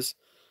use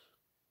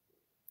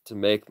to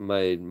make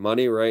my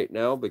money right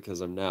now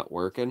because I'm not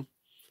working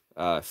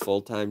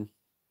full-time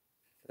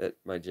at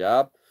my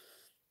job.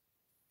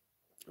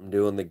 I'm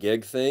doing the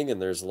gig thing,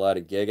 and there's a lot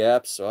of gig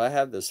apps. So I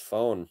have this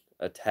phone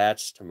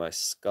attached to my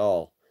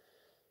skull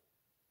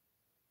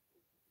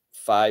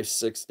 5,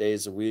 6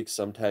 days a week,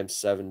 sometimes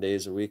 7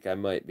 days a week. I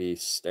might be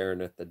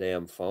staring at the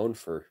damn phone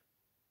for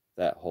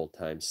that whole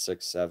time,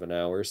 6, 7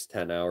 hours,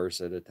 10 hours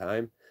at a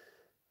time.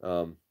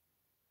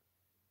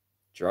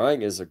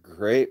 Drawing is a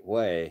great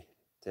way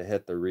to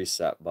hit the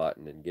reset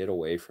button and get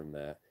away from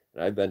that.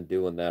 And I've been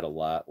doing that a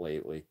lot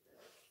lately.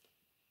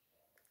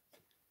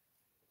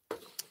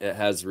 It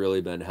has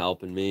really been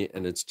helping me,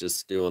 and it's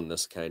just doing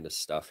this kind of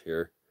stuff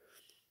here.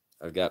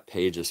 I've got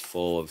pages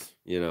full of,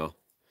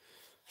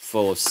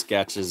 full of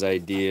sketches,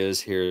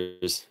 ideas.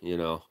 Here's,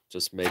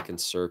 just making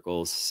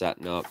circles,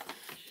 setting up.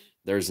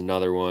 There's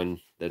another one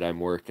that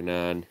I'm working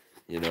on,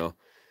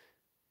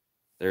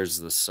 There's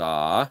the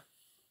saw.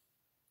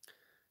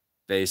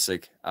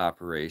 Basic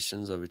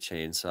operations of a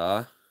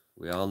chainsaw.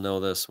 We all know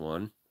this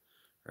one,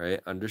 right?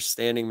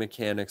 Understanding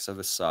mechanics of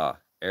a saw.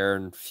 Air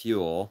and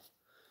fuel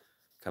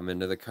come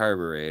into the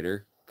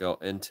carburetor, go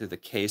into the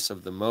case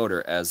of the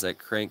motor as that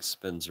crank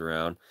spins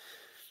around.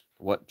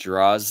 What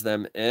draws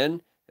them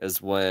in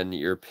is when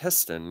your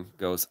piston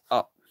goes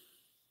up.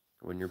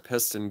 When your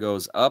piston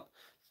goes up,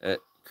 it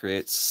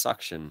creates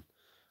suction,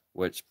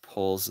 which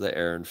pulls the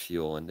air and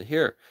fuel into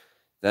here.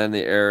 Then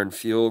the air and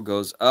fuel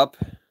goes up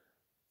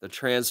the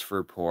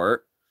transfer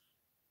port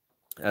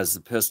as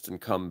the piston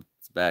comes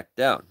back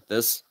down.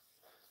 This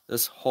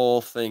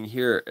whole thing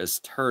here is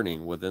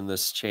turning within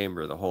this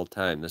chamber the whole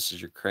time. This is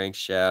your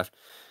crankshaft.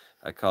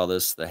 I call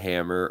this the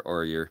hammer,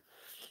 or your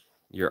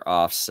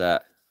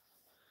offset.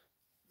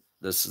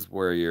 This is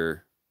where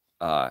your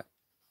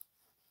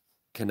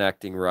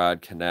connecting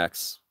rod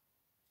connects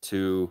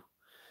to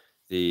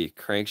the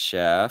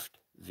crankshaft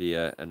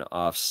via an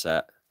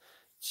offset.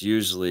 It's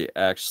usually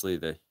actually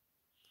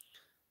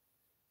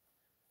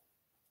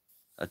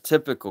a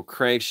typical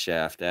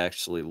crankshaft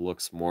actually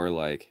looks more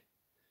like,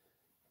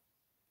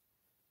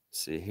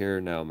 see here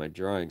now my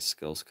drawing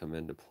skills come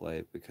into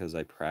play because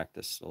I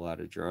practiced a lot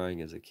of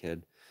drawing as a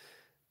kid.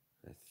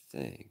 I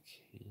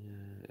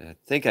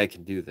think I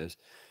can do this.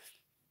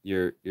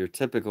 Your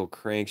typical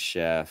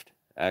crankshaft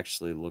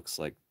actually looks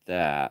like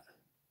that.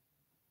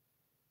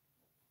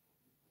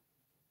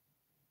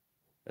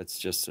 It's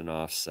just an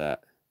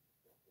offset.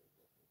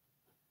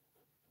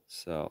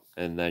 So,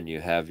 and then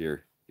you have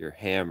your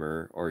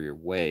hammer or your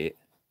weight.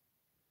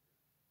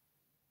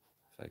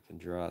 If I can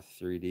draw a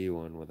 3D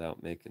one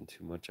without making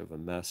too much of a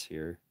mess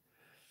here.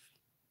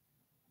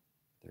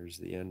 There's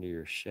the end of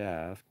your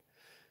shaft.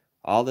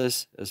 All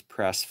this is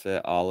press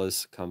fit. All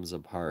this comes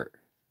apart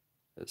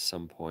at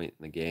some point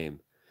in the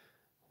game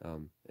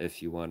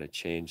if you want to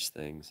change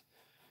things.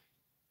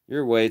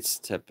 Your weights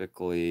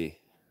typically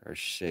are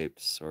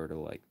shaped sort of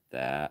like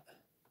that.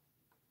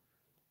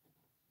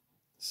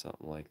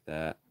 Something like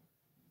that.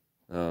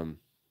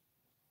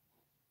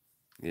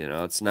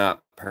 It's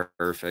not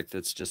perfect.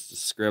 It's just a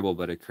scribble,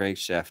 but a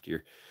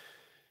crankshaft,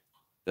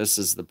 this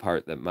is the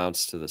part that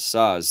mounts to the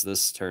saw. As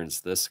this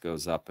turns, this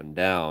goes up and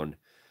down.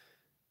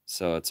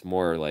 So it's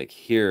more like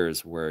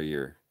here's where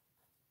your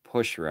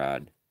push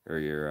rod or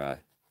your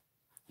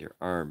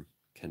arm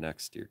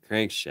connects to your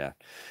crankshaft.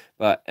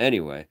 But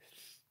anyway,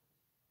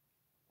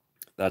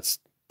 that's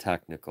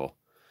technical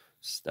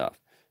stuff.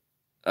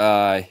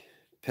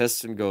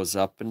 Piston goes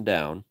up and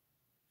down.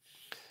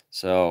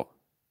 So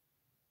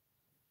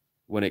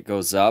when it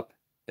goes up,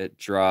 it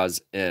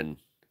draws in.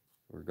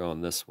 We're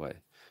going this way.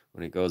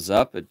 When it goes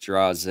up, it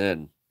draws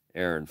in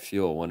air and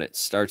fuel. When it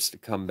starts to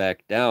come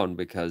back down,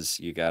 because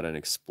you got an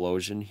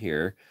explosion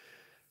here,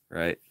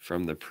 right,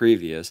 from the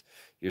previous,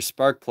 your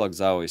spark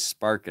plug's always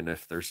sparking.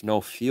 If there's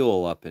no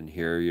fuel up in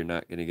here, you're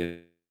not going to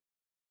get.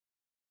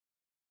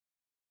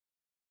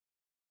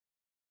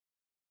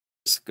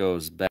 This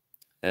goes back,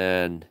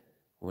 and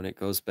when it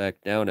goes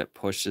back down, it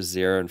pushes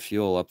the air and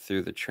fuel up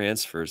through the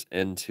transfers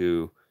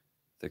into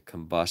the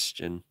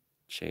combustion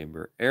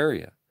chamber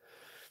area.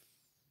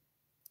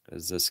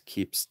 As this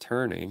keeps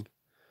turning,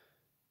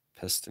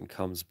 piston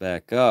comes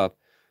back up.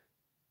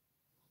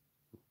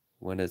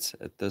 When it's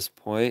at this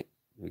point,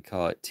 we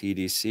call it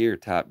TDC, or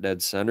top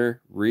dead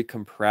center,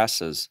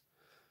 recompresses,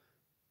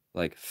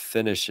 like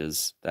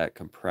finishes that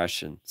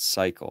compression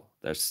cycle.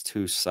 There's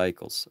 2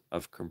 cycles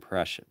of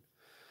compression,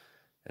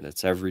 and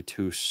it's every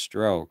 2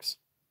 strokes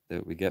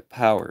that we get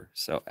power.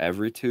 So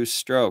every 2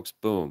 strokes,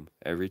 boom.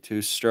 Every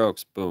 2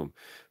 strokes, boom.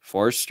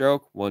 4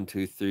 stroke, 1,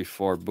 2, 3,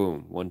 4,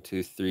 boom. 1,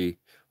 2, 3.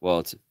 Well,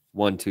 it's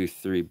 1, 2,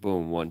 3,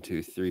 boom. 1,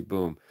 2, 3,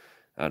 boom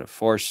on a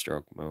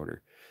 4-stroke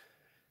motor.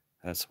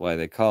 That's why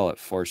they call it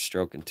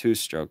 4-stroke and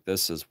 2-stroke.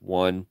 This is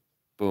 1,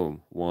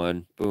 boom,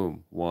 1,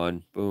 boom,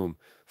 1, boom,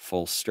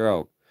 full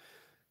stroke.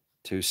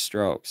 2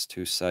 strokes,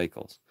 2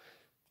 cycles.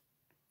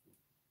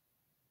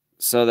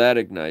 So that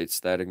ignites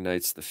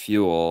the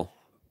fuel,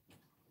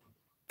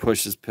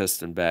 pushes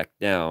piston back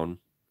down.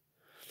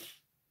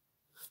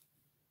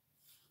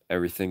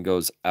 Everything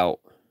goes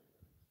out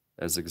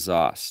as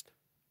exhaust.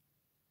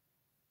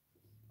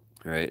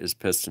 All right, as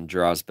piston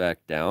draws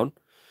back down,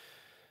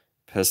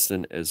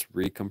 piston is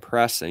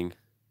recompressing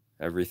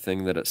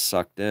everything that it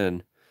sucked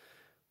in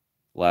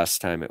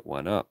last time it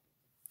went up.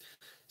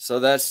 So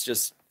that's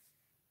just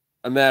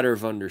a matter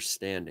of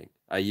understanding.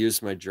 I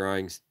use my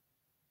drawings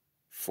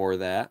for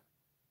that.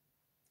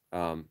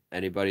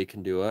 Anybody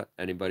can do it.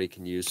 Anybody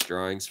can use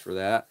drawings for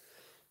that.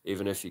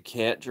 Even if you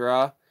can't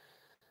draw.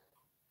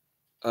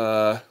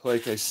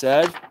 Like I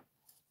said,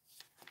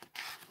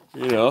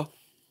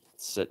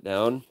 Sit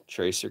down,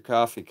 trace your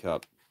coffee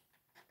cup,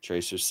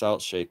 trace your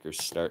salt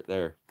shakers, start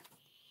there.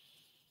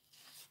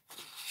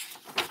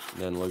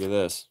 And then look at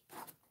this.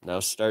 Now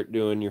start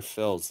doing your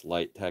fills,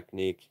 light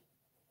technique.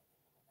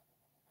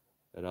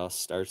 It all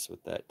starts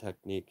with that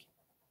technique.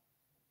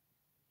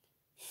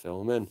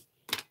 Fill them in.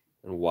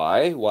 And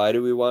why? Why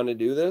do we want to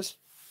do this?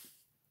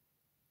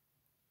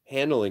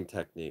 Handling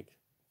technique.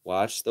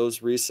 Watch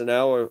those recent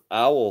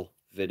owl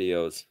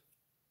videos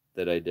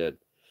that I did.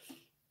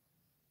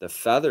 The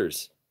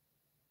feathers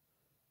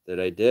that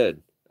I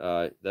did.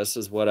 This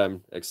is what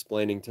I'm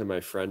explaining to my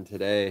friend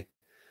today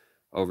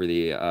over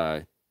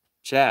the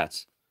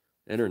chats,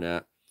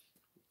 internet,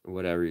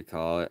 whatever you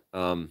call it.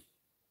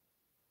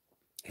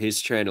 He's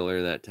trying to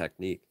learn that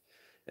technique.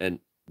 And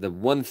the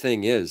one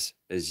thing is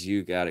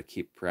you got to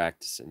keep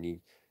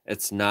practicing.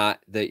 It's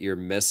not that you're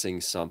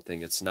missing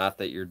something. It's not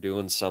that you're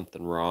doing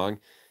something wrong.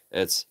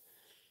 It's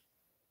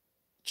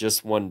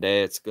just one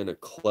day it's going to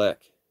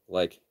click.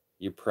 Like,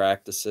 you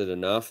practice it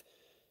enough.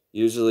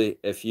 Usually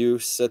if you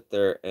sit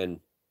there and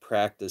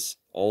practice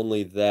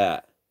only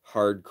that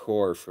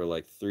hardcore for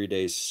like 3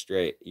 days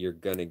straight, you're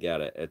going to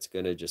get it. It's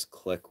going to just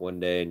click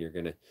one day, and you're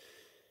going to,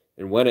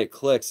 and when it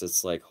clicks,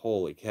 it's like,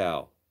 holy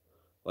cow.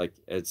 Like,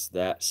 it's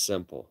that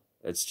simple.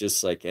 It's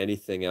just like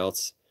anything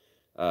else,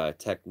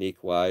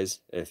 technique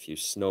wise. If you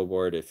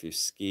snowboard, if you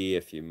ski,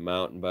 if you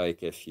mountain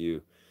bike, if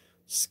you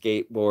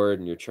skateboard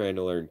and you're trying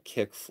to learn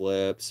kick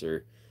flips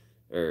or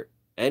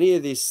any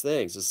of these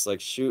things, it's like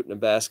shooting a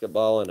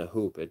basketball in a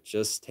hoop. It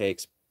just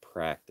takes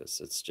practice.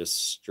 It's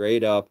just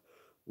straight up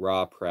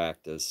raw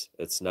practice.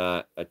 It's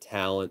not a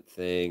talent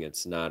thing.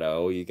 It's not a,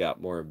 oh, you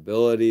got more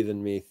ability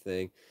than me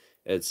thing.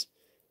 It's,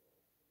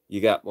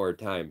 you got more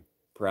time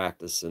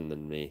practicing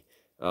than me.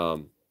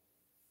 And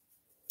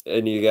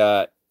you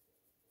got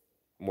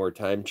more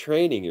time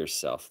training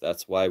yourself.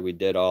 That's why we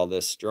did all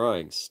this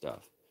drawing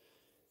stuff.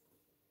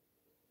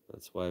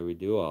 That's why we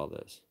do all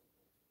this.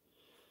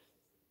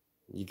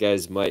 You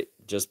guys might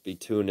just be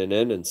tuning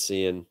in and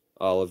seeing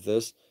all of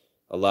this.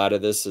 A lot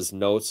of this is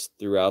notes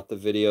throughout the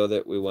video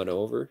that we went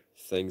over,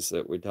 things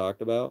that we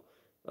talked about,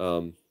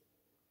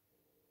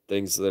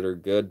 things that are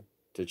good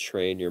to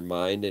train your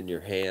mind and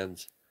your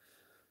hands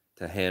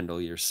to handle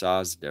your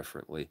saws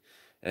differently.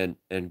 And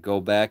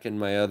go back in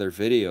my other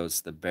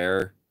videos, the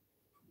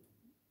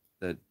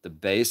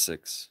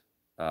basics,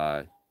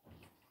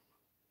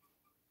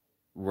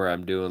 where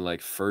I'm doing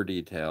like fur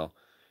detail.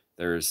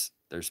 There's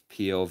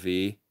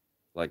POV,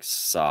 like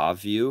saw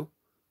view,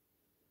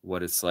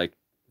 what it's like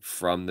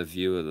from the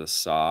view of the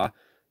saw,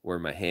 where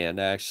my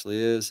hand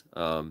actually is,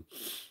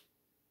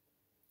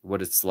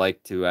 what it's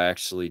like to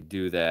actually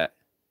do that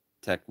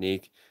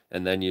technique.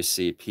 And then you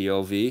see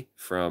POV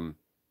from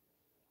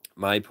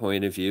my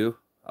point of view,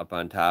 up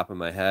on top of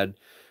my head,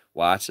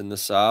 watching the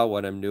saw,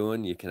 what I'm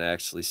doing. You can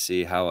actually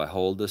see how I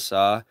hold the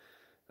saw,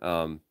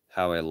 how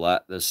I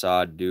let the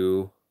saw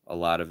do a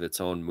lot of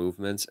its own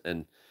movements,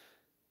 and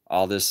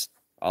all this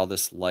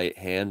light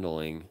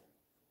handling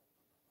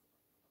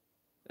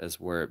is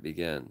where it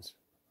begins.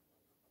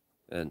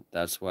 And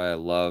that's why I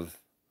love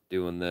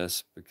doing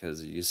this,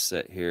 because you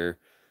sit here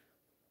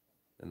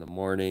in the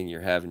morning,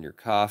 you're having your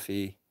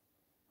coffee,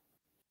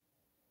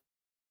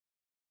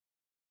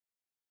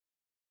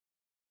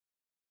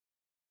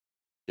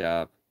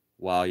 job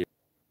while you're,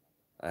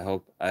 I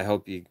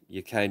hope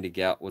you kind of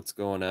get what's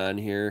going on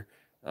here.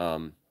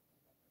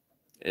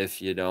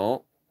 If you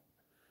don't,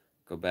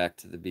 go back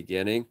to the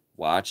beginning,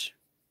 watch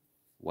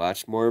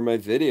more of my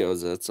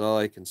videos. That's all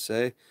I can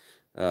say.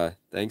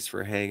 Thanks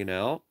for hanging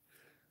out,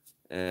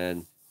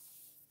 and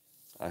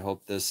I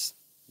hope this,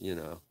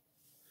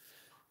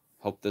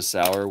 hope this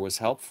hour was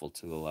helpful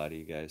to a lot of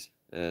you guys.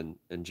 And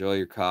enjoy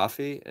your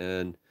coffee,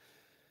 and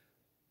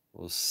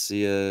we'll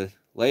see you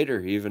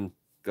later. Even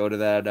go to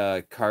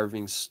that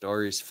Carving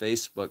Stories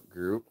Facebook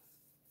group.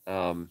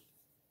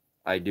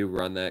 I do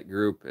run that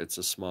group. It's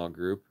a small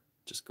group.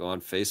 Just go on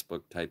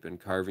Facebook, type in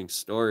Carving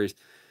Stories.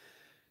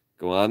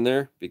 Go on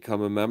there,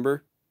 become a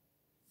member,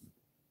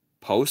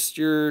 post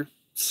your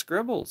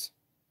scribbles.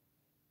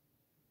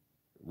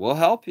 We'll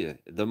help you.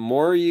 The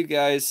more you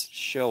guys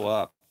show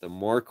up, the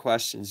more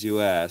questions you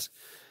ask,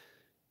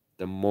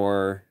 the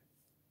more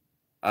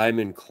I'm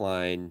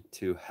inclined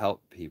to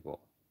help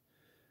people.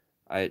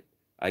 I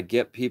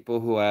get people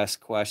who ask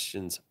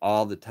questions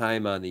all the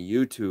time on the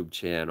YouTube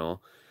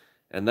channel,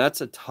 and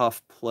that's a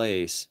tough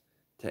place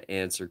to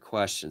answer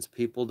questions.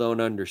 People don't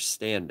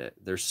understand it.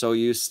 They're so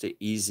used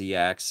to easy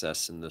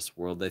access in this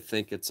world. They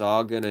think it's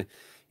all gonna,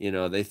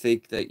 they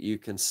think that you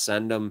can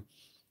send them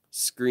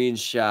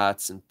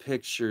screenshots and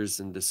pictures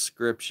and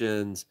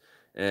descriptions,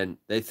 and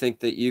they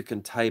think that you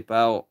can type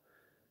out,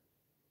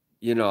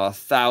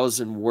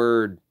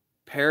 1,000-word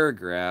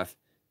paragraph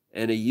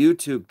in a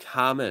YouTube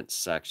comment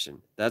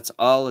section. That's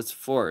all it's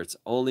for. It's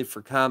only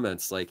for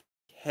comments like,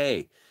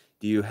 hey,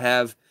 do you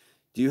have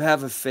a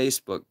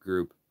Facebook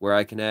group where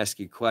I can ask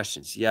you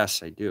questions?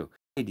 Yes, I do.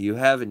 Hey, do you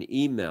have an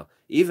email?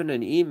 Even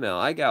an email.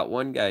 I got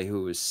one guy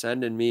who was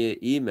sending me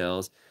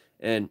emails,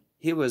 and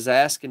he was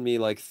asking me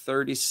like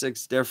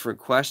 36 different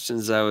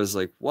questions. I was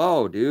like,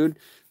 whoa, dude,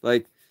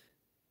 like,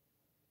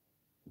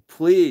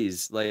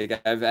 please,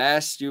 like, I've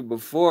asked you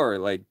before,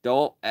 like,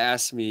 don't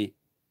ask me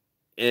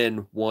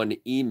in one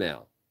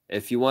email.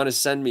 If you want to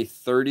send me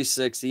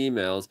 36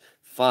 emails,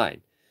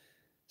 fine.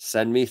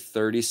 Send me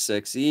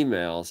 36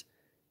 emails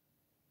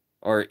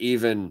or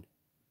even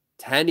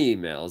 10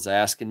 emails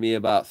asking me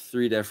about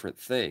 3 different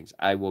things.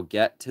 I will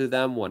get to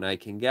them when I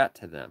can get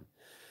to them.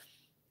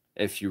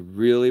 If you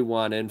really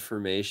want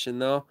information,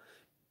 though,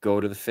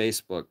 go to the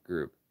Facebook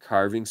group,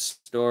 Carving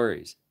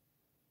Stories.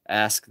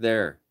 Ask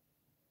there.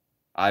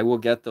 I will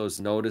get those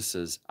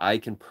notices. I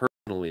can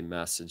personally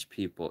message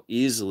people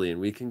easily, and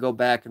we can go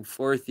back and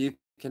forth. You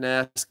can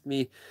ask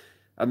me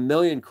a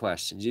million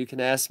questions. You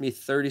can ask me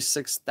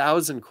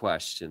 36,000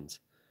 questions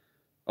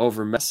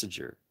over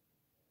Messenger,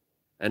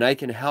 and I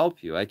can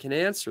help you. I can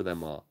answer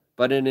them all.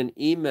 But in an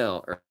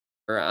email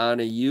or on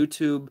a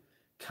YouTube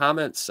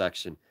comment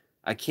section,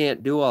 I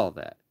can't do all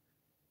that.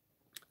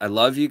 I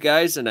love you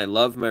guys and I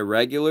love my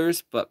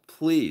regulars, but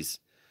please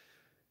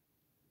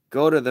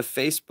go to the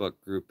Facebook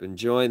group and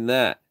join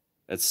that.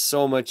 It's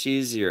so much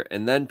easier.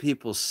 And then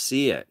people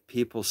see it.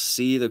 People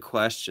see the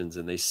questions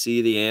and they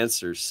see the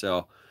answers.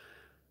 So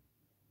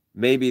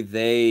maybe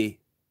they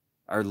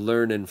are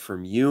learning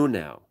from you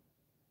now,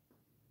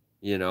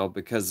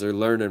 because they're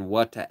learning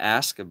what to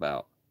ask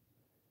about.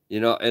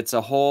 It's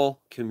a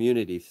whole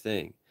community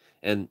thing.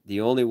 And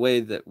the only way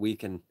that we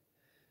can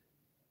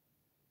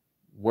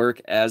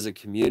work as a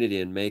community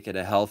and make it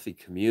a healthy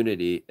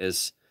community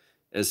is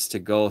to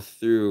go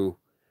through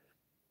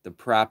the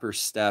proper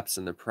steps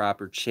and the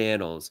proper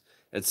channels.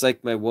 It's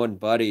like my one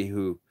buddy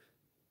who,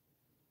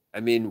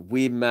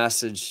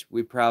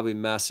 we probably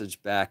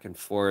message back and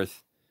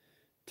forth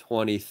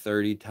 20,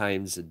 30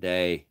 times a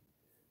day.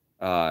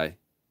 And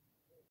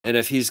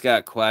if he's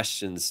got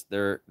questions,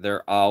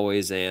 they're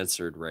always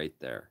answered right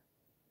there.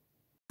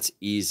 That's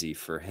easy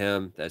for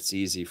him. That's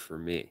easy for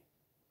me.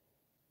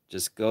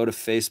 Just go to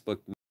Facebook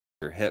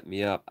or hit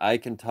me up. I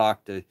can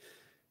talk to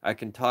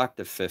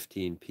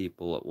 15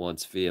 people at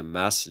once via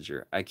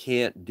Messenger. I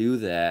can't do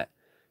that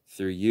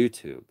through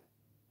YouTube.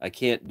 I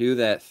can't do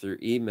that through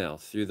email.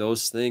 Through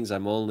those things,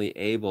 I'm only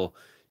able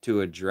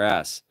to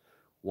address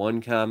one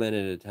comment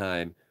at a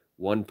time,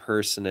 one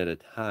person at a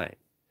time.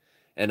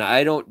 And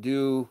I don't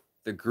do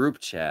the group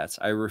chats.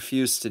 I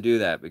refuse to do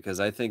that because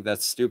I think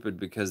that's stupid,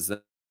 because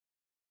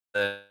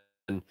then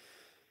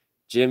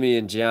Jimmy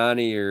and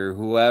Johnny or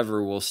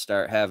whoever will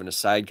start having a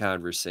side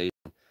conversation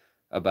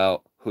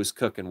about who's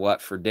cooking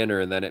what for dinner,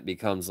 and then it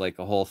becomes like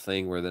a whole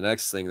thing where the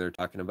next thing they're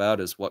talking about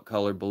is what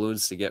color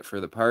balloons to get for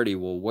the party.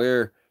 Well,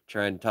 we're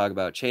trying to talk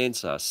about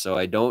chainsaws, so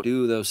I don't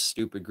do those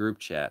stupid group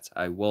chats.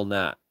 I will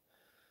not.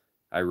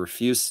 I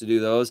refuse to do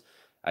those.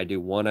 I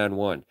do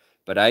one-on-one,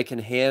 but I can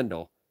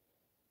handle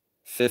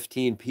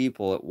 15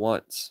 people at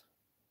once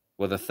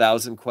with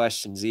 1,000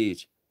 questions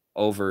each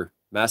over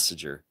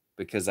Messenger,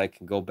 because I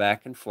can go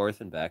back and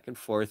forth and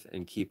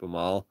keep them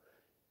all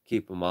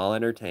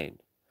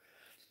entertained.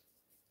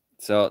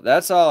 So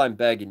that's all I'm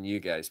begging you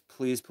guys.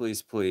 Please,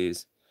 please,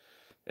 please.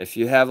 If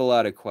you have a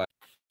lot of questions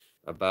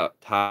about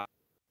topics,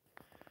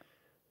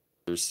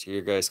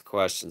 your guys'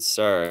 questions.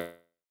 Sorry.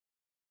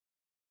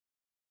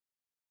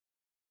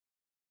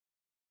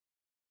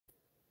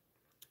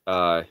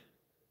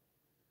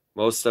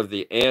 Most of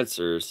the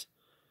answers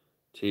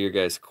to your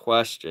guys'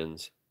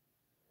 questions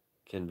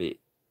can be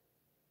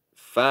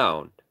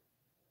found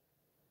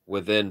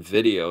within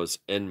videos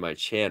in my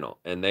channel,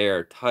 and they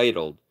are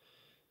titled.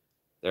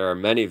 There are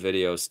many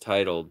videos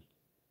titled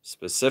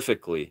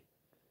specifically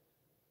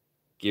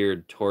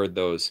geared toward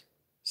those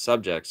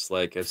subjects.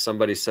 Like if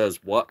somebody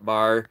says, "What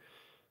bar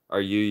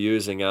are you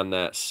using on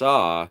that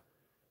saw?"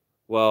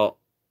 Well,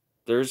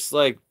 there's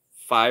like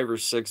 5 or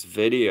 6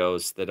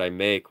 videos that I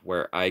make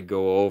where I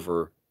go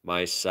over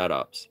my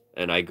setups,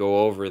 and I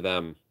go over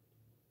them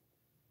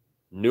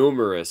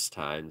numerous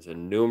times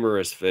in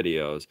numerous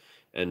videos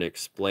and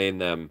explain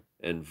them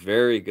in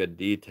very good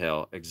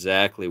detail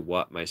exactly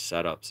what my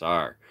setups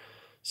are.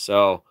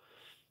 So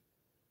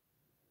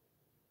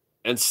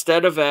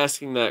instead of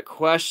asking that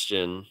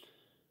question,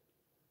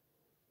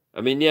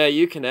 yeah,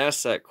 you can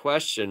ask that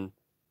question,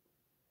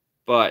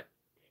 but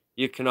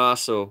you can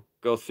also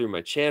go through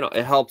my channel.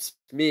 It helps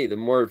me. The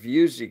more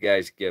views you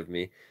guys give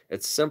me,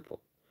 it's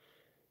simple.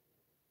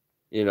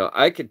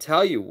 I could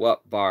tell you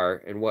what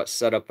bar and what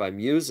setup I'm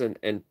using,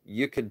 and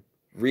you could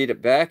read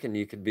it back and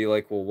you could be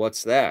like, well,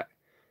 what's that?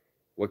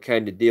 What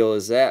kind of deal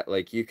is that?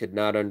 Like, you could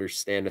not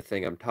understand a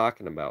thing I'm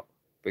talking about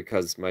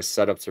because my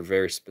setups are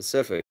very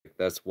specific.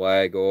 That's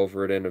why I go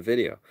over it in a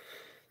video.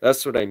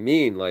 That's what I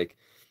mean. Like,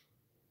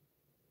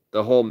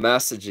 the whole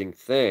messaging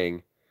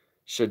thing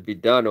should be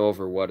done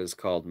over what is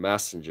called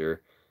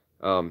Messenger.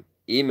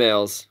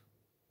 Emails,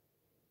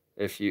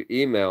 if you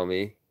email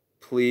me,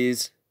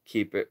 please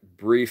keep it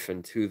brief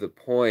and to the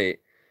point,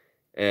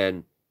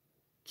 and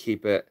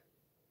keep it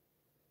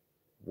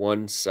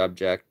one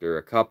subject or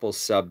a couple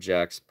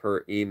subjects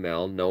per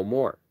email, no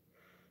more.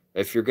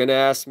 If you're going to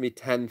ask me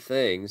 10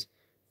 things,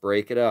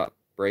 break it up.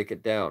 break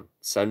it down.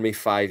 Send me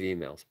 5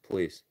 emails,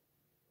 please.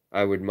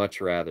 I would much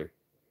rather.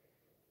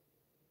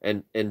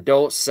 And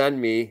don't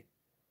send me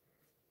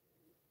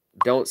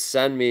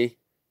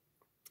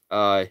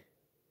 8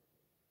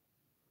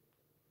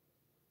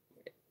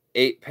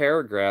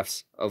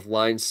 paragraphs of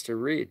lines to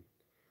read.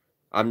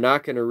 I'm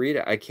not going to read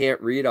it. I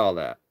can't read all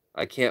that.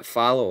 I can't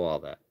follow all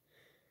that.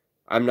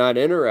 I'm not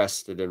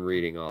interested in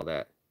reading all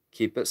that.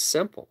 Keep it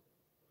simple.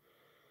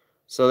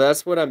 So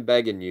that's what I'm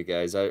begging you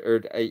guys.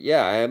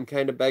 Yeah, I am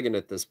kind of begging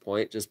at this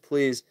point. Just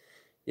please,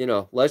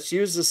 let's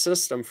use the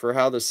system for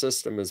how the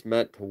system is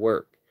meant to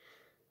work.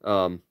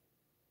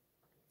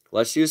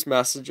 Let's use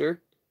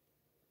Messenger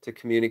to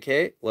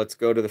communicate. Let's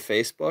go to the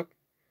Facebook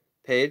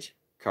page,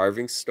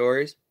 Carving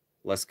Stories.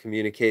 Let's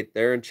communicate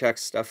there and check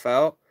stuff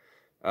out.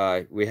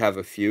 We have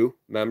a few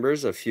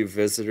members, a few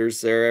visitors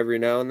there every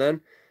now and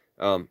then.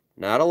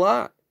 Not a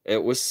lot.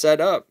 It was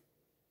set up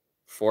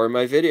for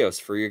my videos,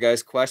 for you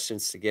guys'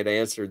 questions to get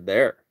answered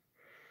there.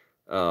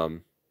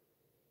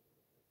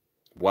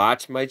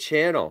 Watch my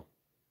channel.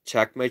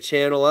 Check my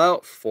channel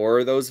out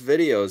for those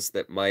videos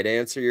that might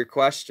answer your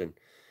question.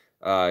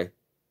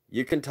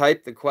 You can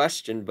type the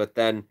question, but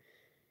then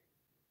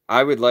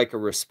I would like a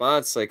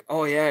response like,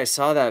 oh yeah, I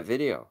saw that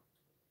video.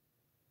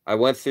 I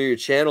went through your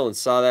channel and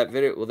saw that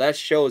video. Well, that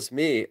shows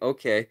me,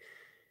 okay,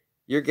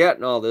 you're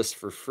getting all this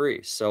for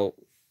free. So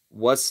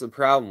what's the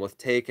problem with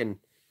taking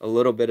a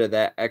little bit of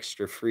that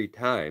extra free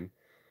time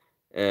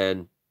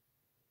and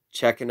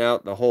checking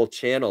out the whole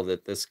channel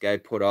that this guy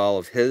put all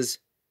of his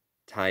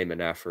time and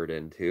effort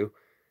into?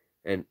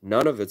 And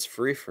none of it's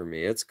free for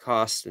me. It's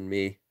costing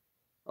me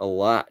a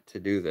lot to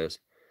do this.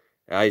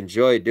 I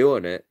enjoy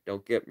doing it.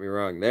 Don't get me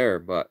wrong there,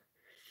 but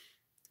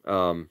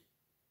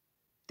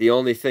the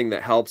only thing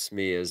that helps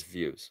me is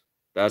views.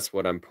 That's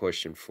what I'm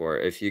pushing for.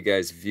 If you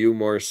guys view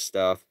more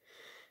stuff,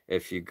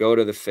 if you go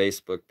to the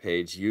Facebook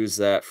page, use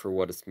that for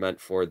what it's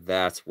meant for.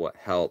 That's what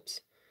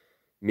helps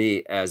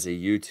me as a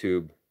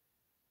YouTube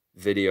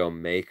video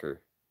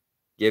maker,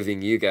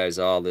 giving you guys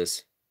all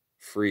this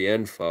free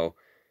info.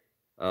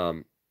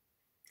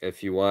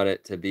 If you want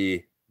it to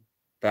be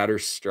better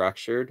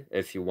structured,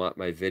 if you want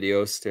my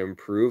videos to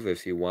improve,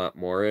 if you want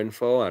more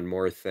info on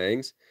more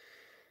things,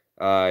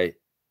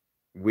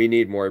 we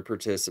need more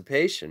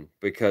participation,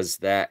 because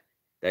that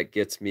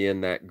gets me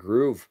in that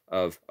groove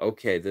of,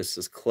 okay, this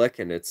is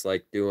clicking. It's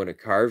like doing a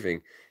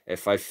carving.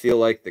 If I feel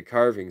like the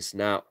carving's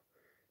not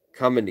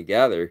coming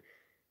together,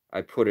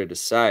 I put it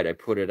aside. I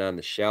put it on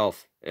the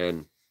shelf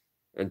and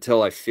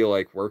until I feel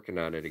like working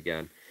on it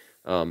again.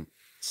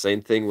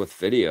 Same thing with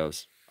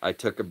videos. I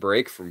took a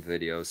break from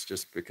videos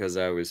just because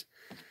I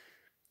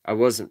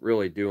wasn't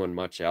really doing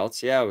much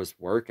else. Yeah, I was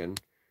working,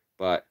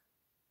 but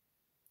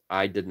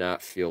I did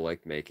not feel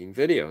like making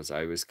videos.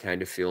 I was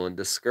kind of feeling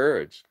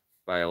discouraged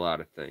by a lot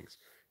of things.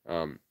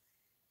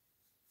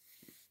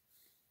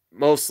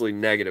 Mostly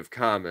negative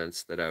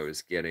comments that I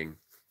was getting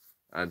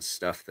on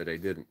stuff that I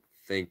didn't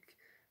think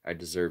I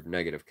deserved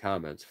negative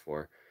comments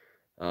for.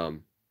 But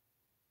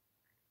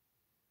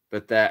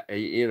that,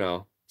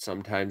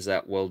 sometimes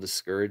that will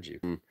discourage you.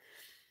 And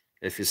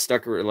if you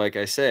stuck, like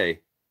I say,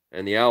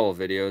 in the owl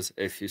videos,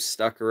 if you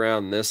stuck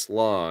around this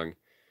long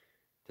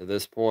to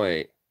this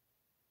point,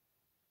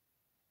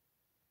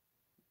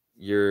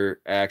 you're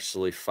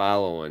actually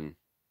following,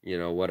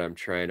 what I'm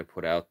trying to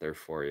put out there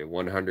for you,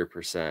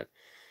 100%.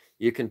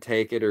 You can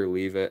take it or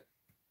leave it.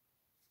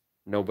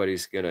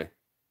 Nobody's going to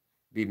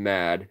be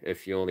mad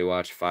if you only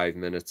watch 5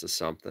 minutes of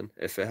something.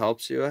 If it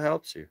helps you, it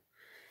helps you.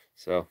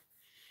 So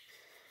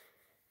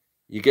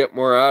you get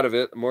more out of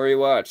it the more you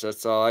watch.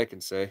 That's all I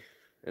can say.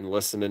 And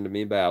listening to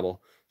me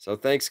babble. So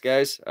thanks,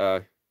 guys.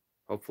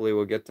 Hopefully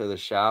we'll get to the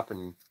shop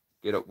and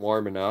get it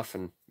warm enough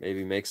and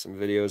maybe make some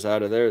videos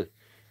out of there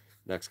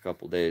next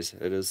couple days.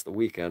 It is the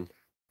weekend.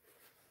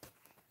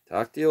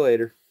 Talk to you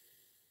later.